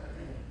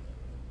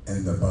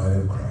in the body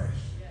of Christ.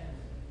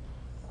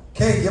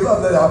 Can't give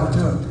up that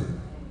opportunity.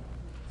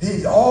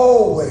 He's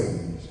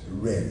always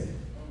ready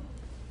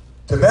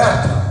to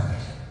baptize.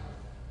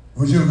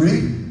 Would you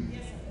read?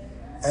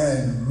 Yes,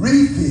 and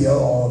refill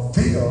or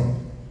fill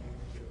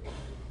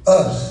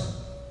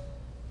us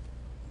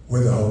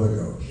with the Holy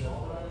Ghost.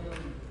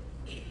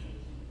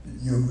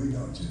 You agree,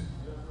 don't you?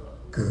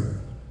 Good.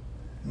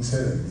 Let me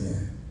say that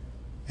again.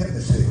 Help me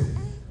say it.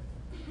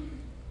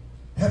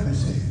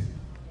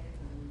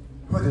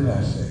 What did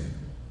I say?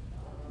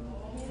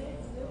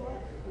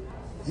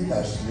 You're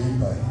not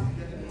asleep, are you?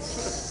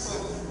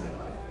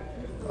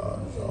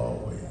 God is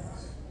always.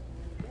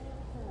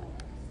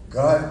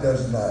 God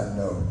does not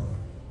know.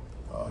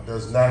 God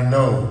does not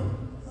know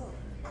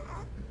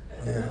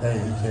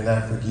anything he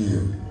cannot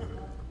forgive.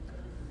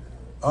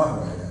 All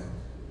right,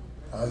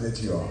 I'll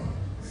let you off.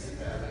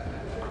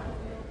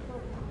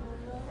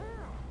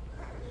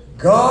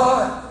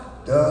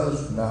 God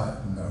does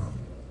not know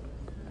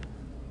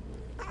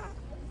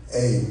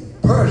a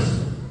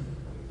person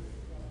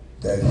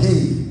that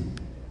he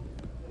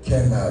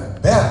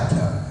cannot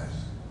baptize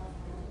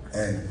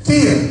and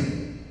fill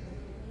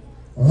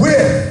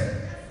with,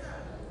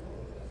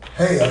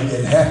 hey, I'm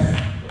getting happy.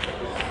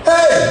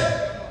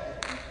 Hey!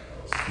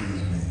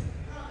 Excuse me.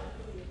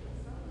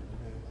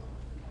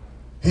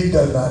 He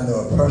does not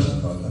know a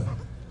person, mother.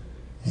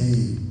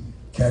 He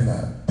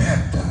cannot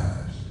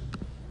baptize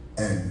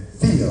and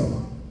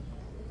fill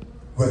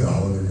with the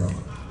Holy Ghost.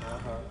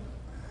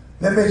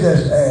 Let me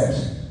just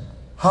ask,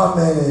 how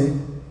many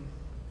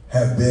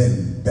have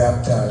been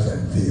baptized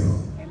and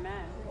filled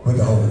with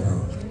the Holy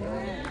Ghost?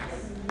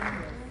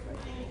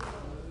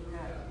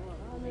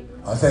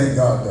 I thank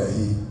God that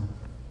he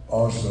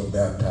also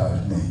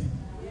baptized me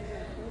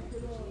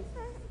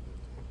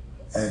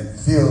and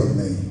filled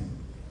me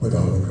with the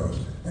Holy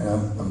Ghost. And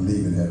I'm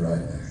leaving that right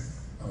now.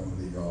 I'm going to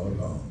leave it all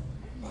alone.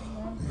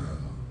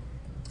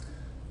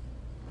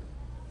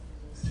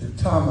 To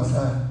Thomas,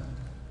 I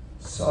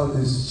saw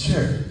this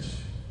church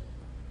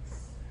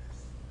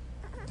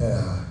that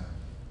I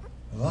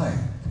liked.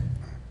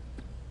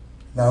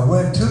 Now I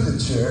went to the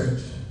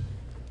church,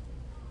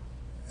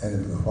 and it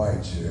was a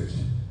white church,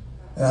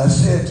 and I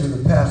said to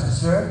the pastor,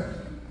 sir,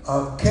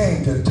 I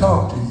came to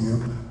talk to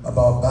you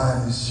about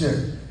buying this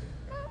church.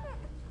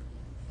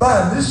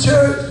 Buying this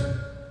church?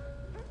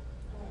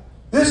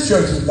 This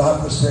church is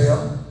not for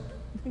sale.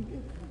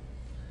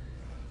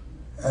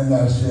 And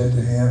I said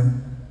to him,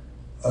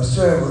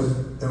 sir, it was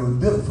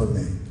built for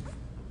me.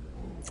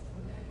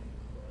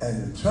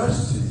 And the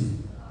trustee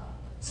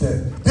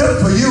said,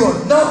 built for you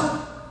or not,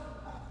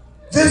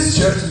 this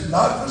church is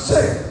not for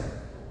sale.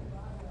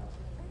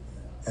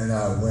 And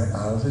I went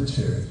out of the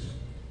church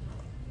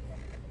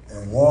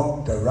and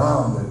walked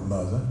around it,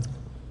 mother,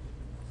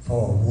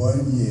 for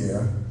 1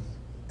 year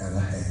and a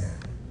half.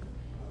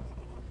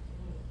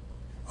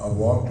 I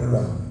walked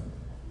around it.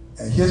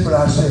 And here's what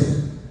I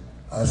said.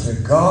 I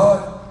said,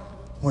 God,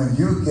 when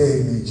you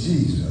gave me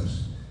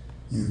Jesus,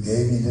 you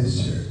gave me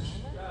this church.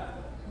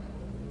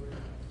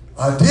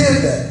 I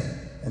did that,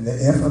 and the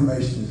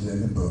information is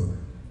in the book,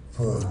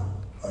 for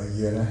a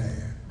year and a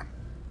half,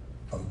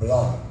 a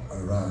block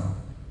around.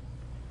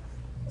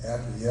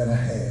 After a year and a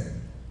half,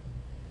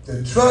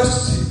 the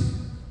trustee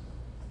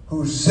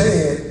who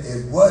said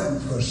it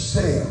wasn't for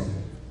sale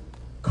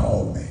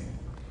called me.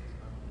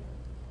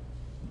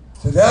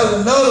 So there's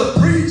another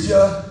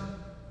preacher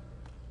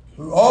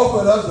who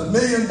offered us $1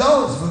 million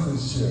for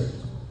this church.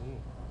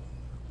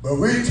 But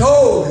we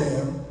told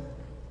him,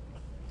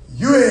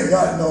 you ain't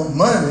got no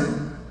money,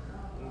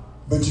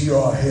 but you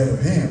are ahead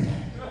of him.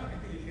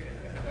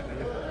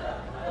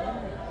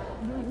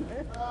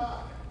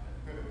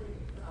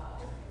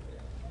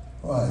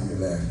 Why are you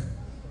laughing?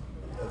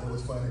 Because it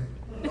was funny.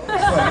 It's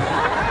funny.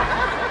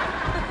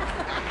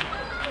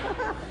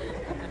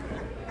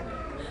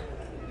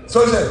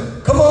 So he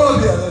said, come on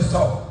up here, let's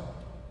talk.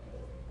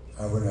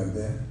 I went up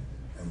there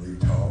and we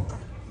talked.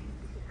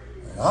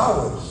 And I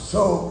was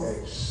so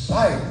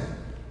excited.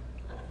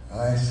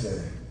 I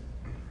said,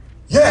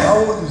 yeah, I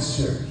want this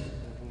church.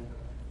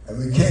 And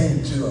we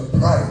came to a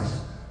price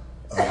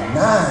of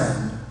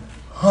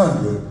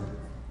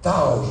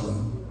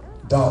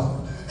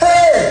 $900,000.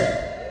 Hey!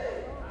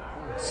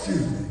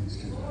 Excuse me.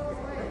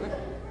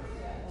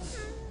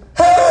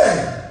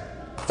 Hey!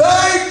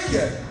 Thank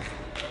you!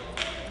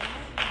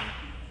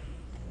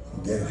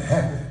 I'm getting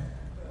happy.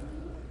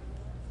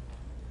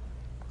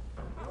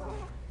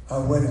 I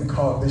went and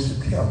called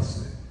Bishop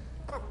Kelsey.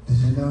 Did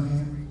you know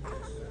him?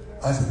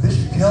 I said,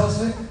 Bishop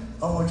Kelsey,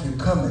 I want you to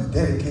come and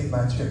dedicate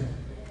my church.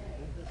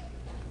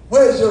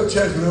 Where's your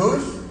church,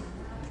 Lewis?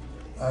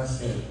 I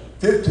said,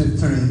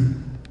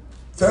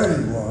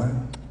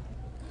 5331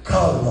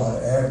 Colorado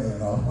Avenue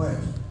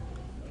Northwest.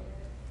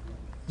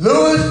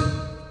 Lewis,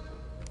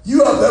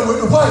 you up there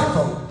with the white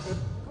folks.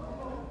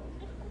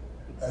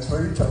 That's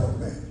what he told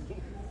me.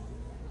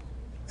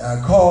 And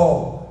I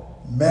called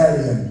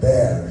Marion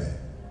Barry.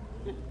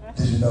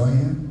 Did you know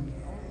him?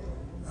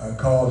 I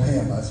called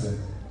him. I said,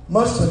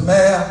 Mr.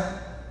 Mayor,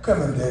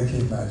 come and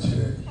dedicate my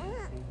church.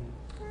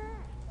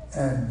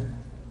 And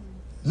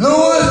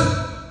Lewis,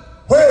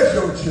 where's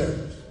your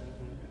church?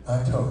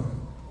 I told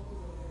him.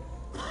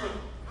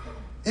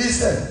 He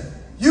said,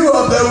 you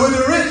up there with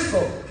the rich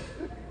folks.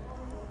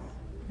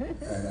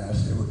 And I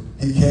said, well,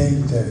 he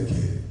came to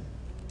dedicate it.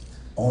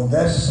 On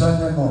that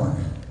Sunday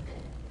morning,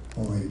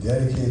 when we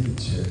dedicated the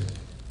church,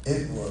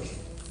 it was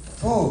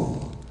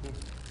full.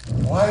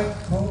 White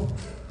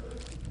folks,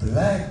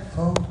 black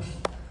folks,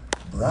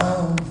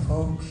 brown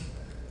folks,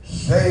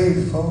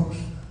 saved folks.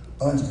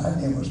 My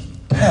name was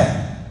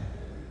packed.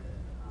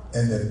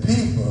 And the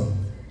people,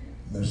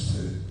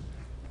 Mr.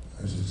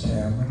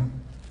 Chairman,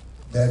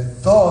 that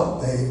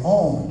thought they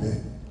owned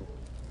it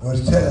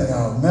was telling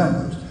our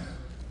members,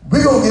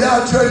 we're going to get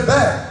our church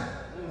back.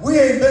 We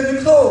ain't been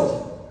to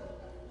closing.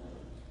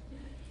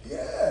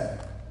 Yeah.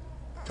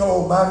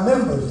 Told my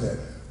members that.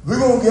 We're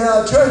going to get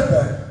our church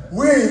back.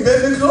 We ain't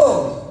been to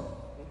closing.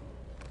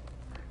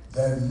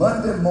 That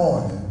Monday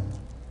morning,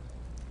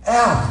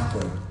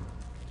 after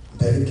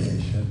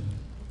dedication,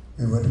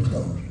 we went to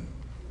closing.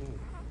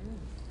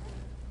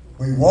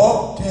 We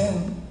walked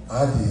in,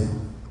 I did,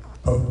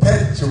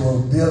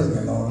 Perpetual Building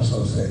and Loan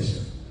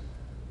Association.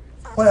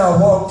 When I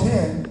walked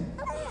in,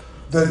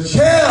 the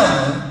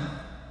chairman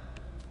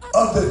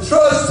of the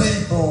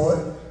trustee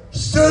board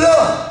stood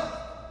up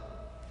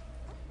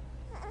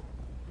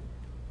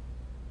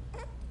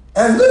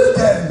and looked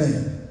at me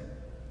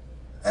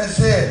and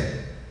said,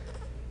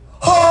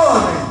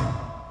 Harvey.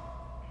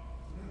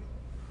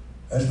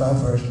 That's my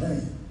first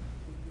name.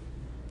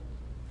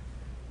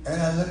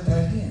 And I looked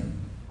at him.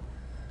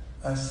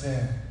 I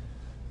said,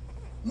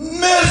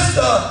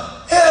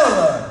 Mr.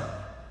 Hiller.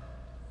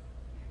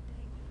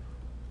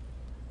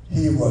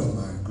 He was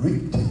my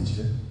Greek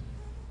teacher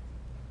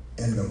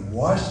in the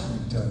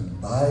Washington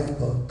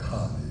Bible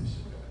College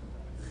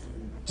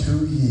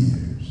 2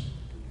 years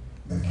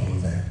before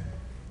that.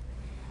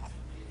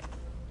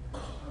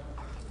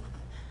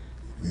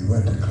 We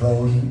went to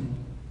closing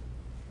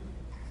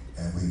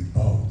and we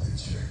bought the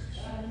church.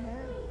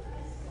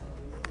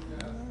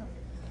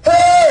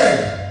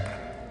 Hey!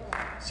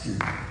 Excuse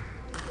me.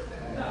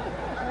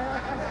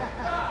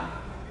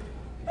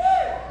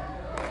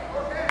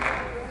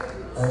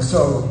 And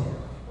so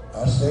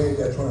I stayed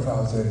there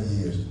 25, 30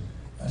 years.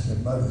 I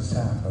said, Mother, it's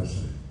time for us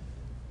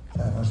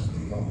to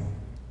move on.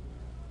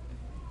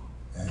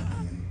 And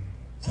we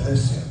said,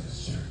 let's sell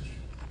this church.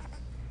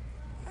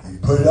 We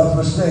put it up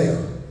for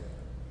sale.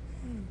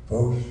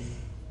 Folks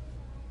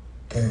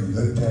came and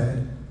looked at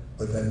it.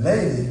 But the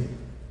lady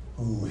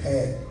who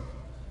had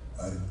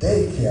a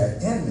daycare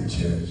in the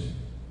church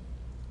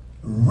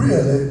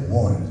really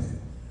wanted it.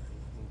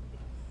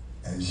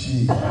 And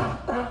she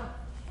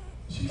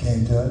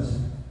came to us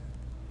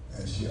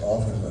and she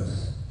offered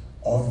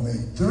me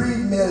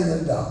 $3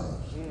 million.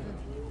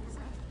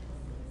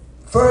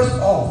 First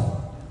offer,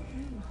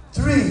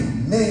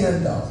 $3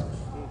 million.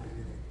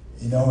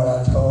 You know what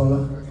I told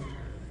her?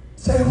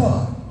 Say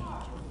what?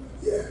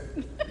 Yeah.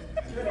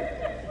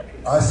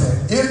 I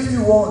said, if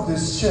you want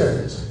this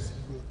church,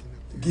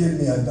 give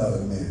me another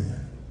 $1 million.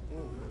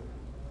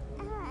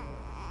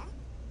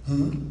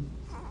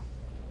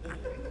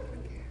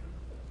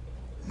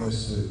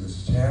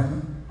 Mr.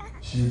 Chairman,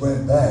 she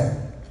went back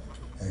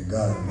and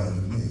got another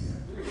 $1 million.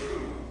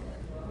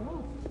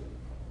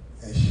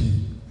 And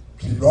she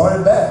brought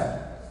it back.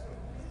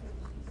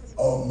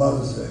 Oh,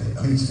 Mother said,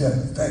 oh, he's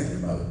filming. Thank you,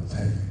 Mother.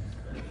 Thank you.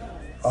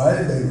 Oh, I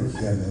didn't know you were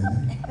filming me.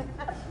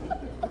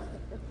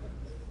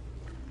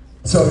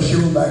 So she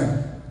went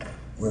back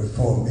with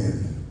 $4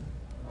 million.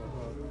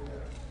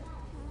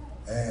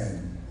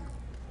 And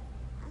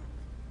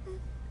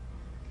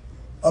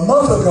a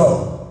month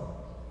ago,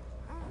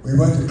 we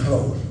went to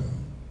closing.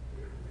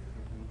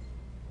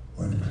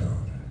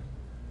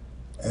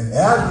 And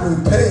after we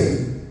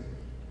paid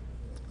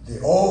the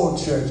old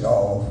church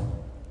off,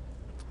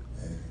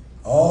 and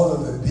all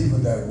of the people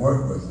that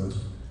worked with us,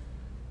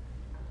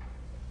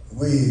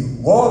 we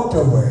walked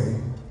away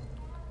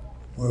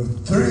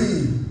with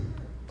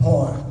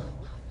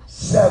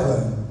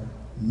 $3.7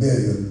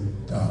 million.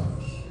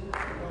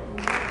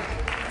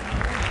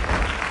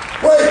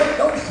 Wait,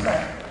 don't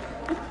smack.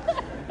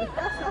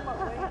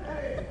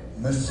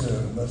 Mr.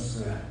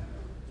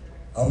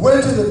 I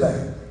went to the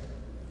bank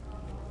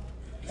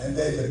and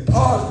they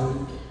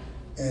deposited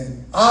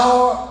in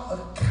our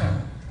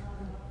account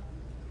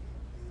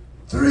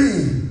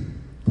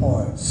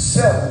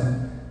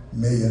 $3.7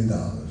 million.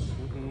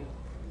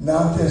 Now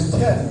I'm just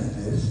telling you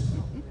this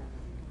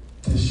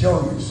to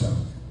show you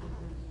something.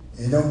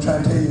 You know what I'm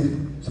trying to tell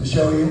you to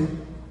show you?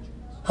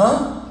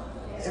 Huh?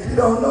 If you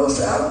don't know,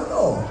 say I don't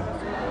know.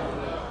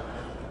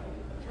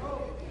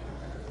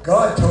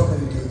 God told me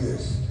to do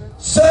this.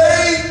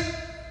 Say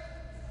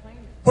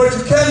what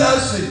you cannot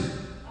see.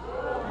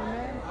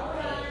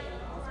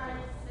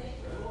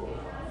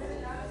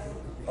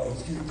 Oh,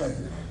 excuse me, thank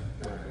you.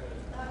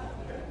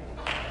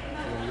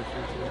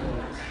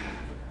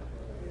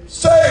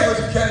 Say what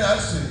you cannot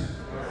see.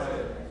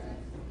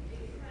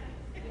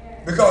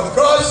 Because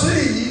God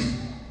sees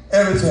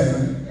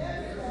everything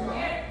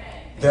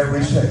that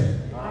we say.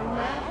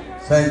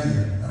 Thank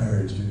you. I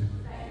heard you.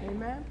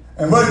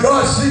 And what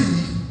God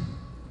sees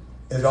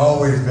is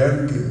always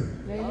very good.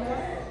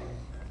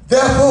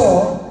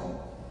 Therefore,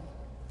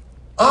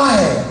 I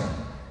have,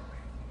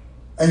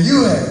 and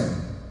you have,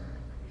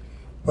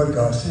 what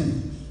God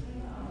sees.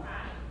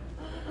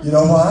 You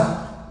know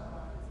why?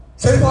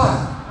 Say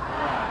why?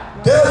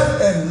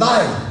 Death and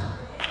life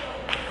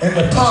and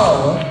the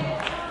power,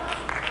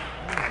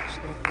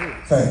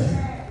 thank you,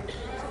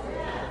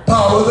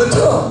 power of the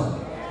tongue.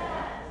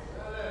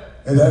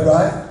 Is that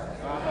right?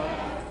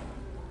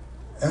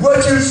 And what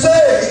you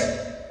say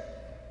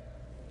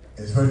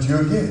is what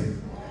you'll get.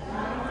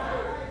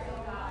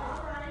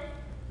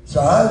 So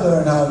I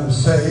learned how to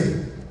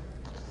say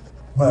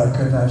what I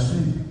could not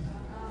see.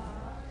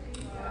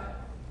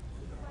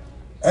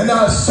 And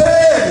I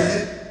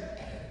said it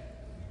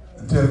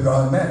until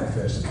God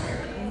manifested it.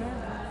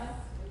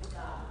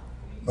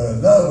 But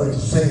another way to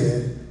say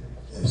it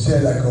is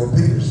said like old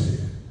Peter said.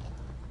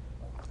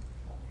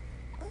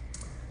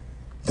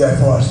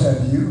 Therefore I said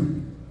to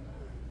you,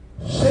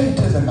 say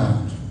to the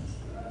mountains,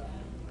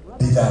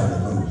 be thou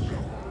removed.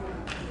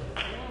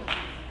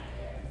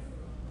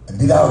 And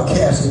be thou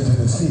cast into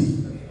the sea.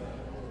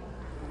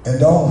 And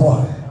don't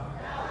what?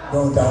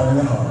 Don't doubt in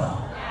your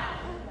heart.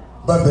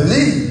 But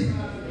believe.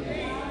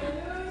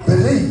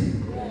 Believe.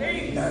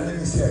 Now let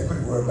me say a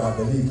quick word about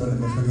belief. Don't let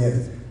me forget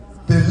it.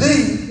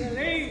 Believe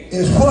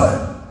is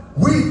what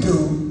we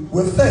do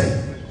with faith.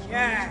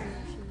 I'll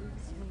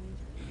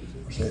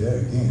say that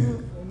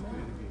again.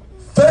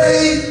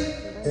 Faith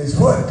is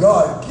what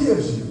God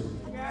gives you.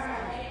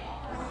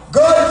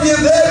 God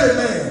gives every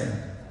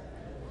man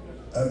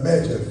a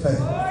measure of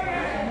faith.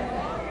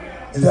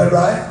 Is that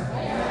right?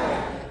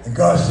 And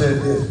God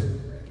said this.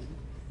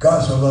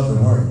 God so loved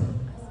the world.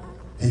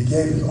 He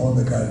gave his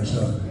only begotten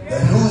Son.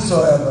 That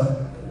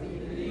whosoever,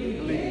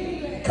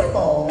 come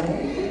on,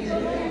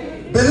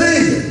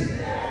 believe it.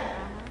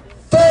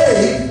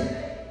 Faith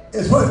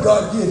is what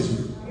God gives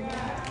you.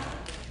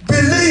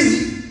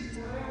 Believe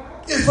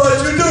is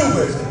what you do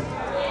with it.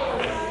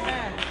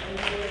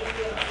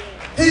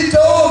 He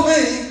told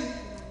me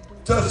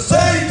to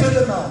say to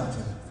the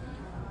mountain,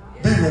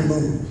 be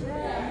removed.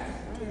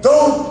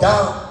 Don't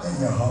doubt in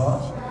your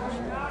heart,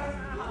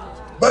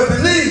 but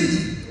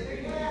believe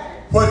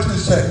what you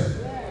say.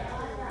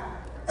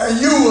 And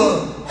you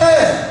will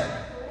have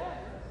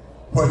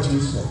what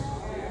you say.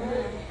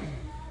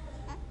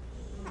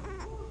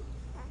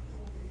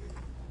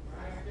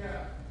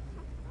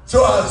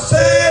 So I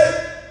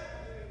said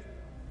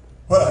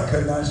what I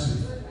could not see.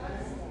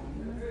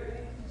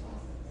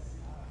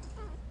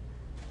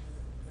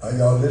 Are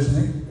y'all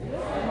listening?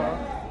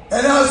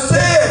 And I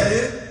said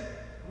it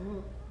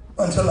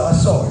until I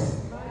saw it.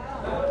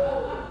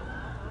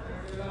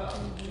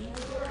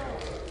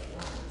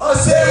 I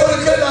said what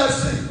I could not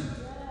see.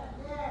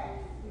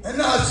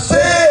 And I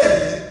said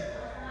it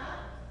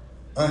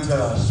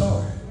until I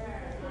saw it.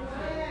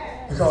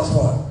 Because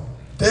what?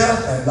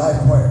 Death and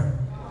life where?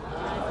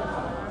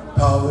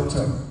 Power of the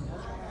tongue.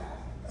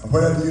 And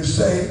whatever you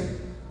say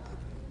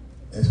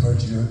is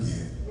what you'll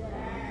get.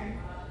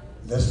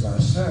 That's my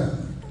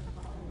sermon.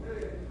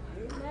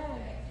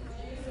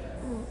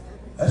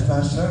 That's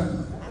my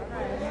sermon.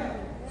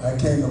 I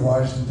came to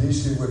Washington,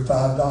 D.C. with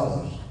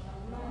 $5.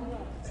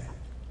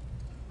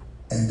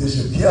 And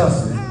Bishop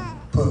Kelsey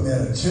put me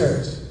in a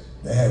church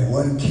that had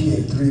 1 key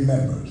and 3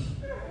 members.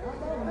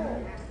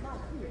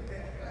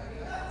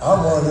 I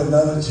wanted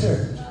another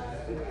church.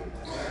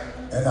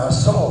 And I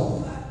saw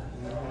one.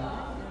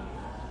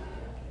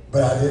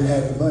 But I didn't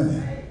have the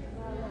money.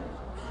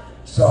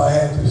 So I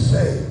had to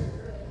say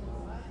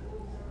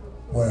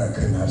what I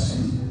could not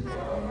see.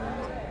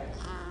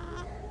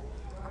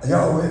 Are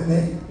y'all with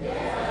me?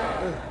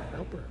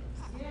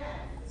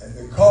 And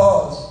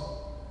because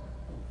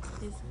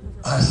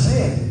I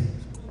said it,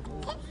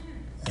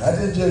 and I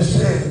didn't just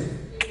say it,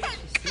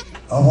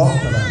 I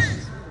walked around it.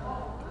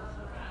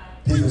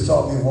 People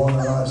saw me walking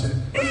around and said,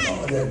 what's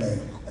wrong with that man?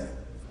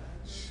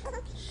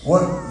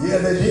 Yeah,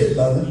 they did,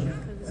 brother.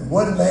 And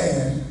one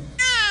man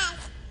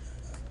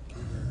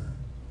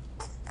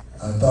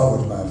I thought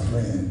was my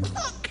friend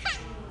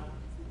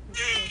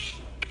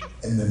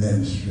in the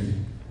ministry.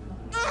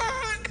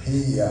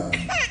 He, I'm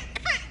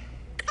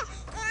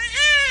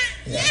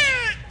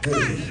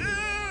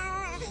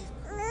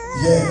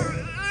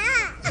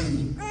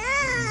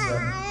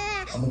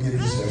gonna get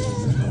this session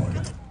this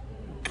morning.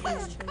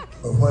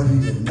 But what he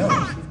didn't know,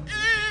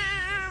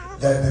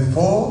 that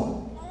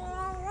before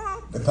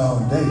the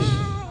foundation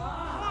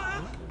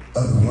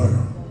of the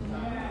world,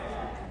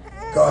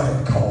 God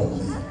had called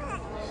me.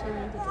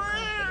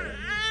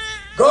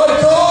 God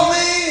called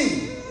me,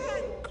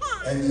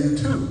 and you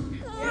too.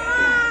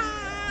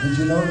 Did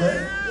you know that?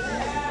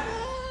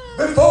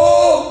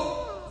 Before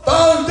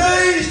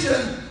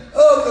foundation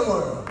of the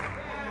world.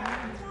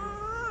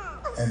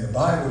 And the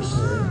Bible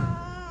said,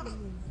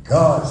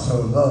 God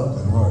so loved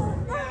the world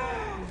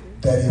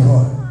that he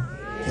what?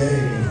 Gave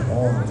his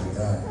only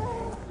begotten.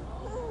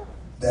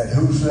 That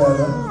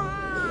whosoever,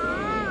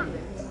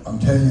 I'm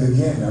telling you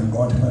again, I'm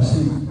going to my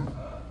seat.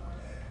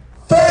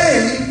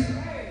 Faith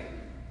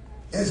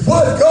is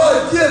what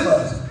God gives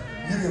us.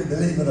 You can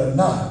believe it or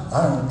not.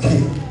 I don't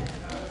care.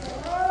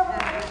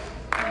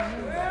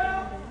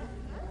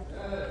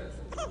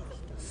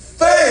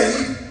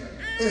 Faith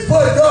is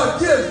what God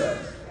gives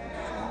us.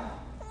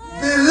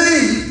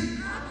 Belief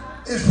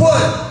is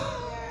what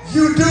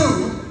you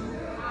do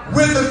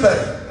with the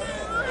faith.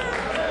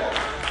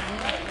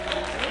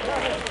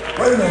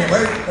 Wait a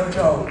minute, don't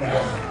y'all.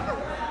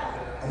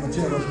 I'm going to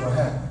tell you what's going to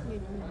happen.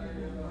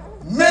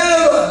 Many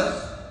of us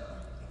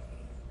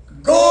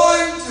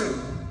going to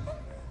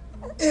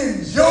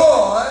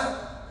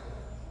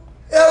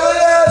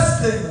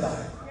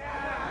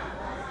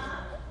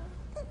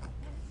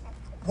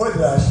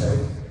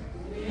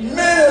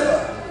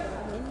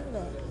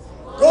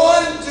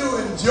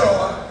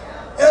enjoy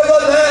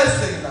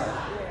everlasting life.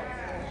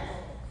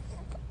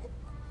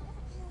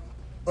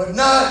 But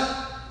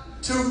not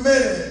too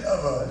many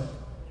of us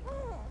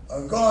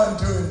are going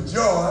to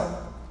enjoy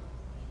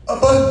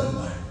abundant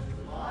life.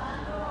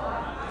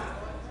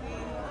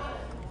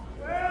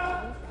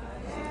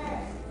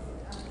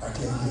 I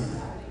can't hear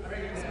you.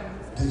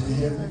 Did you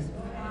hear me?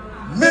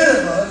 Many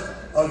of us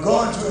are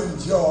going to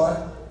enjoy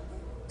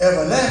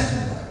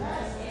everlasting life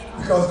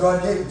because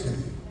God gave it to you.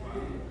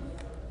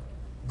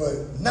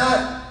 But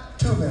not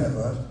too many of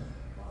us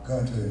are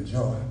going to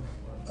enjoy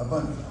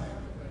abundant life.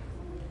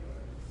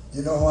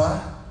 You know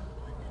why?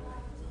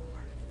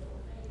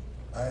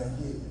 I didn't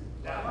hear you.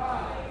 I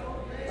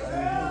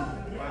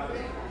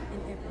didn't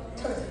hear you.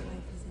 Tell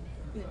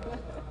me.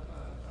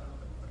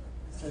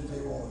 Since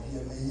they won't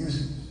hear me,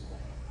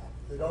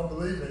 they don't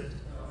believe it.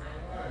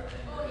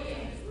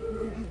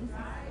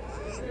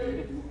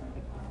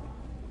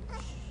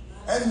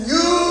 And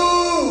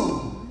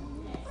you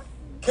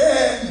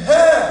can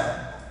have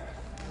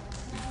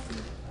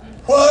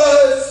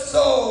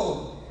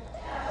whatsoever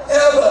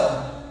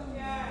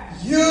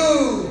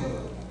you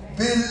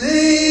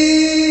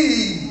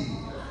believe.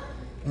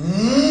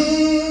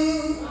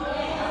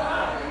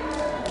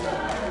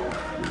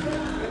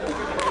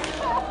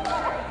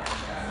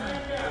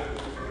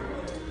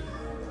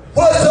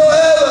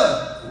 Whatsoever.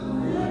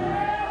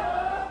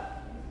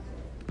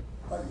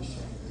 Why are you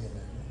shaking your head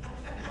like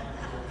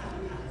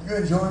that? You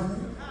enjoying me?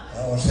 I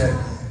won't say it again.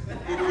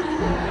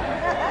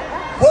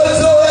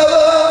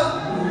 Whatsoever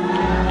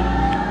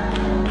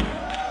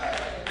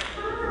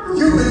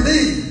you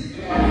believe.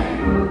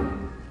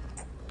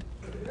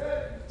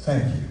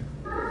 Thank you.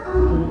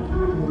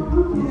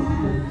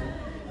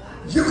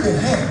 You can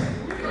have it.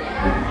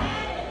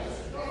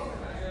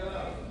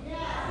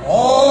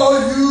 All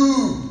you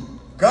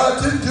got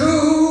to do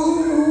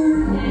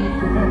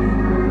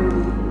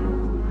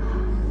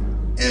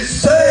is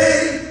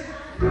say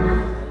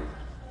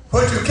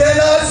what you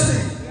cannot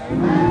see.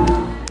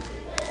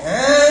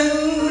 And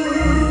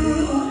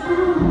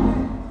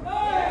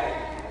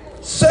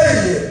say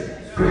it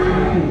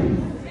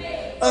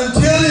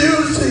until you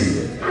see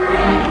it.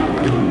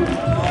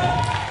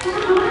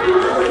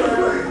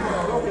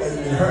 Don't make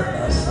me hurt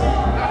myself.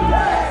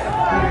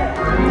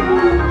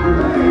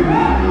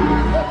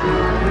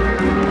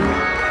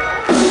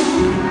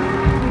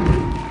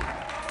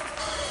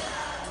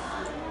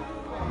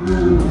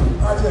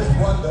 I just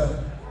wonder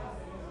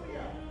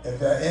if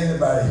there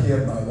anybody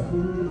here, mother,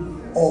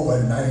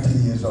 over 90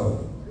 years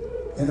old.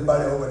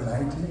 Anybody over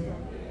 90?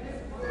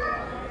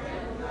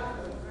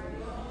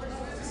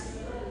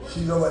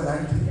 She's over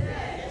 90?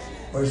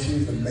 Well,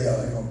 she's a male,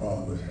 I ain't gonna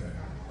bother with her.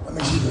 I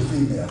mean, she's a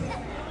female.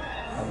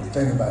 I was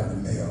thinking about the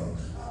males.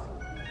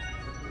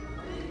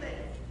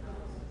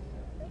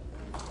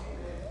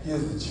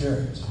 Here's the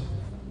church.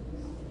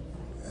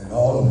 And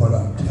all of what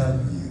I'm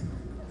telling you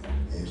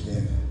is in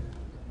it.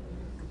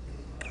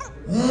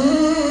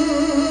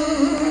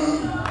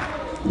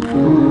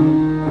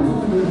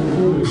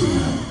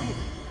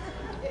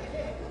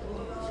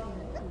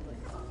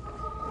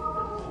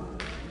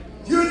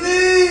 You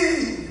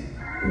need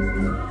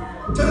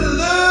to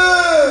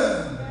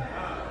learn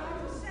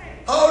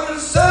how to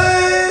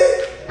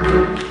say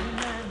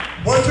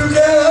what you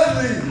cannot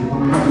believe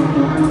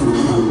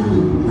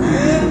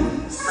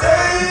and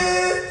say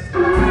it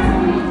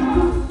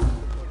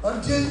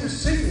until you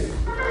see it.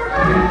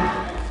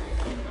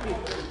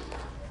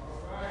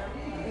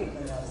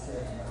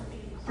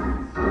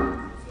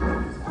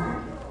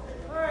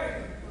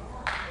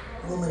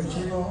 You want me to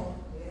keep on?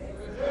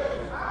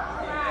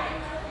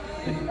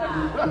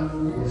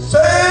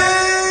 Say,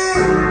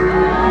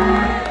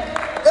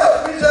 help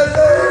me say,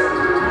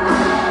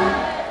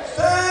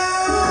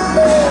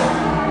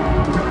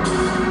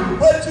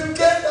 what you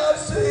cannot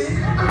see.